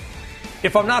Exchange.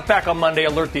 If I'm not back on Monday,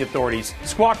 alert the authorities.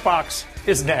 Squawk Box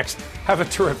is next. Have a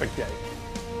terrific day.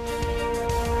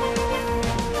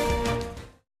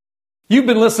 You've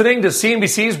been listening to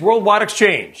CNBC's Worldwide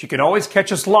Exchange. You can always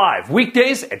catch us live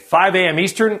weekdays at 5 a.m.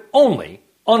 Eastern, only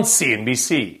on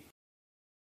CNBC.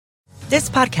 This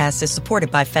podcast is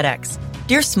supported by FedEx.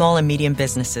 Dear small and medium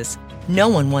businesses, no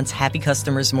one wants happy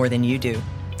customers more than you do.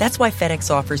 That's why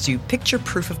FedEx offers you picture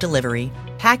proof of delivery,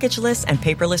 packageless and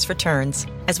paperless returns,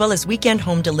 as well as weekend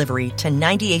home delivery to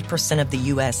 98% of the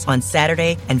U.S. on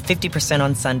Saturday and 50%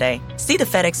 on Sunday. See the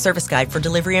FedEx service guide for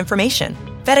delivery information.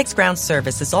 FedEx Ground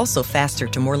service is also faster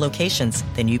to more locations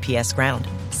than UPS Ground.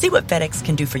 See what FedEx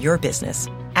can do for your business.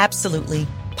 Absolutely,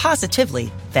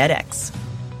 positively FedEx.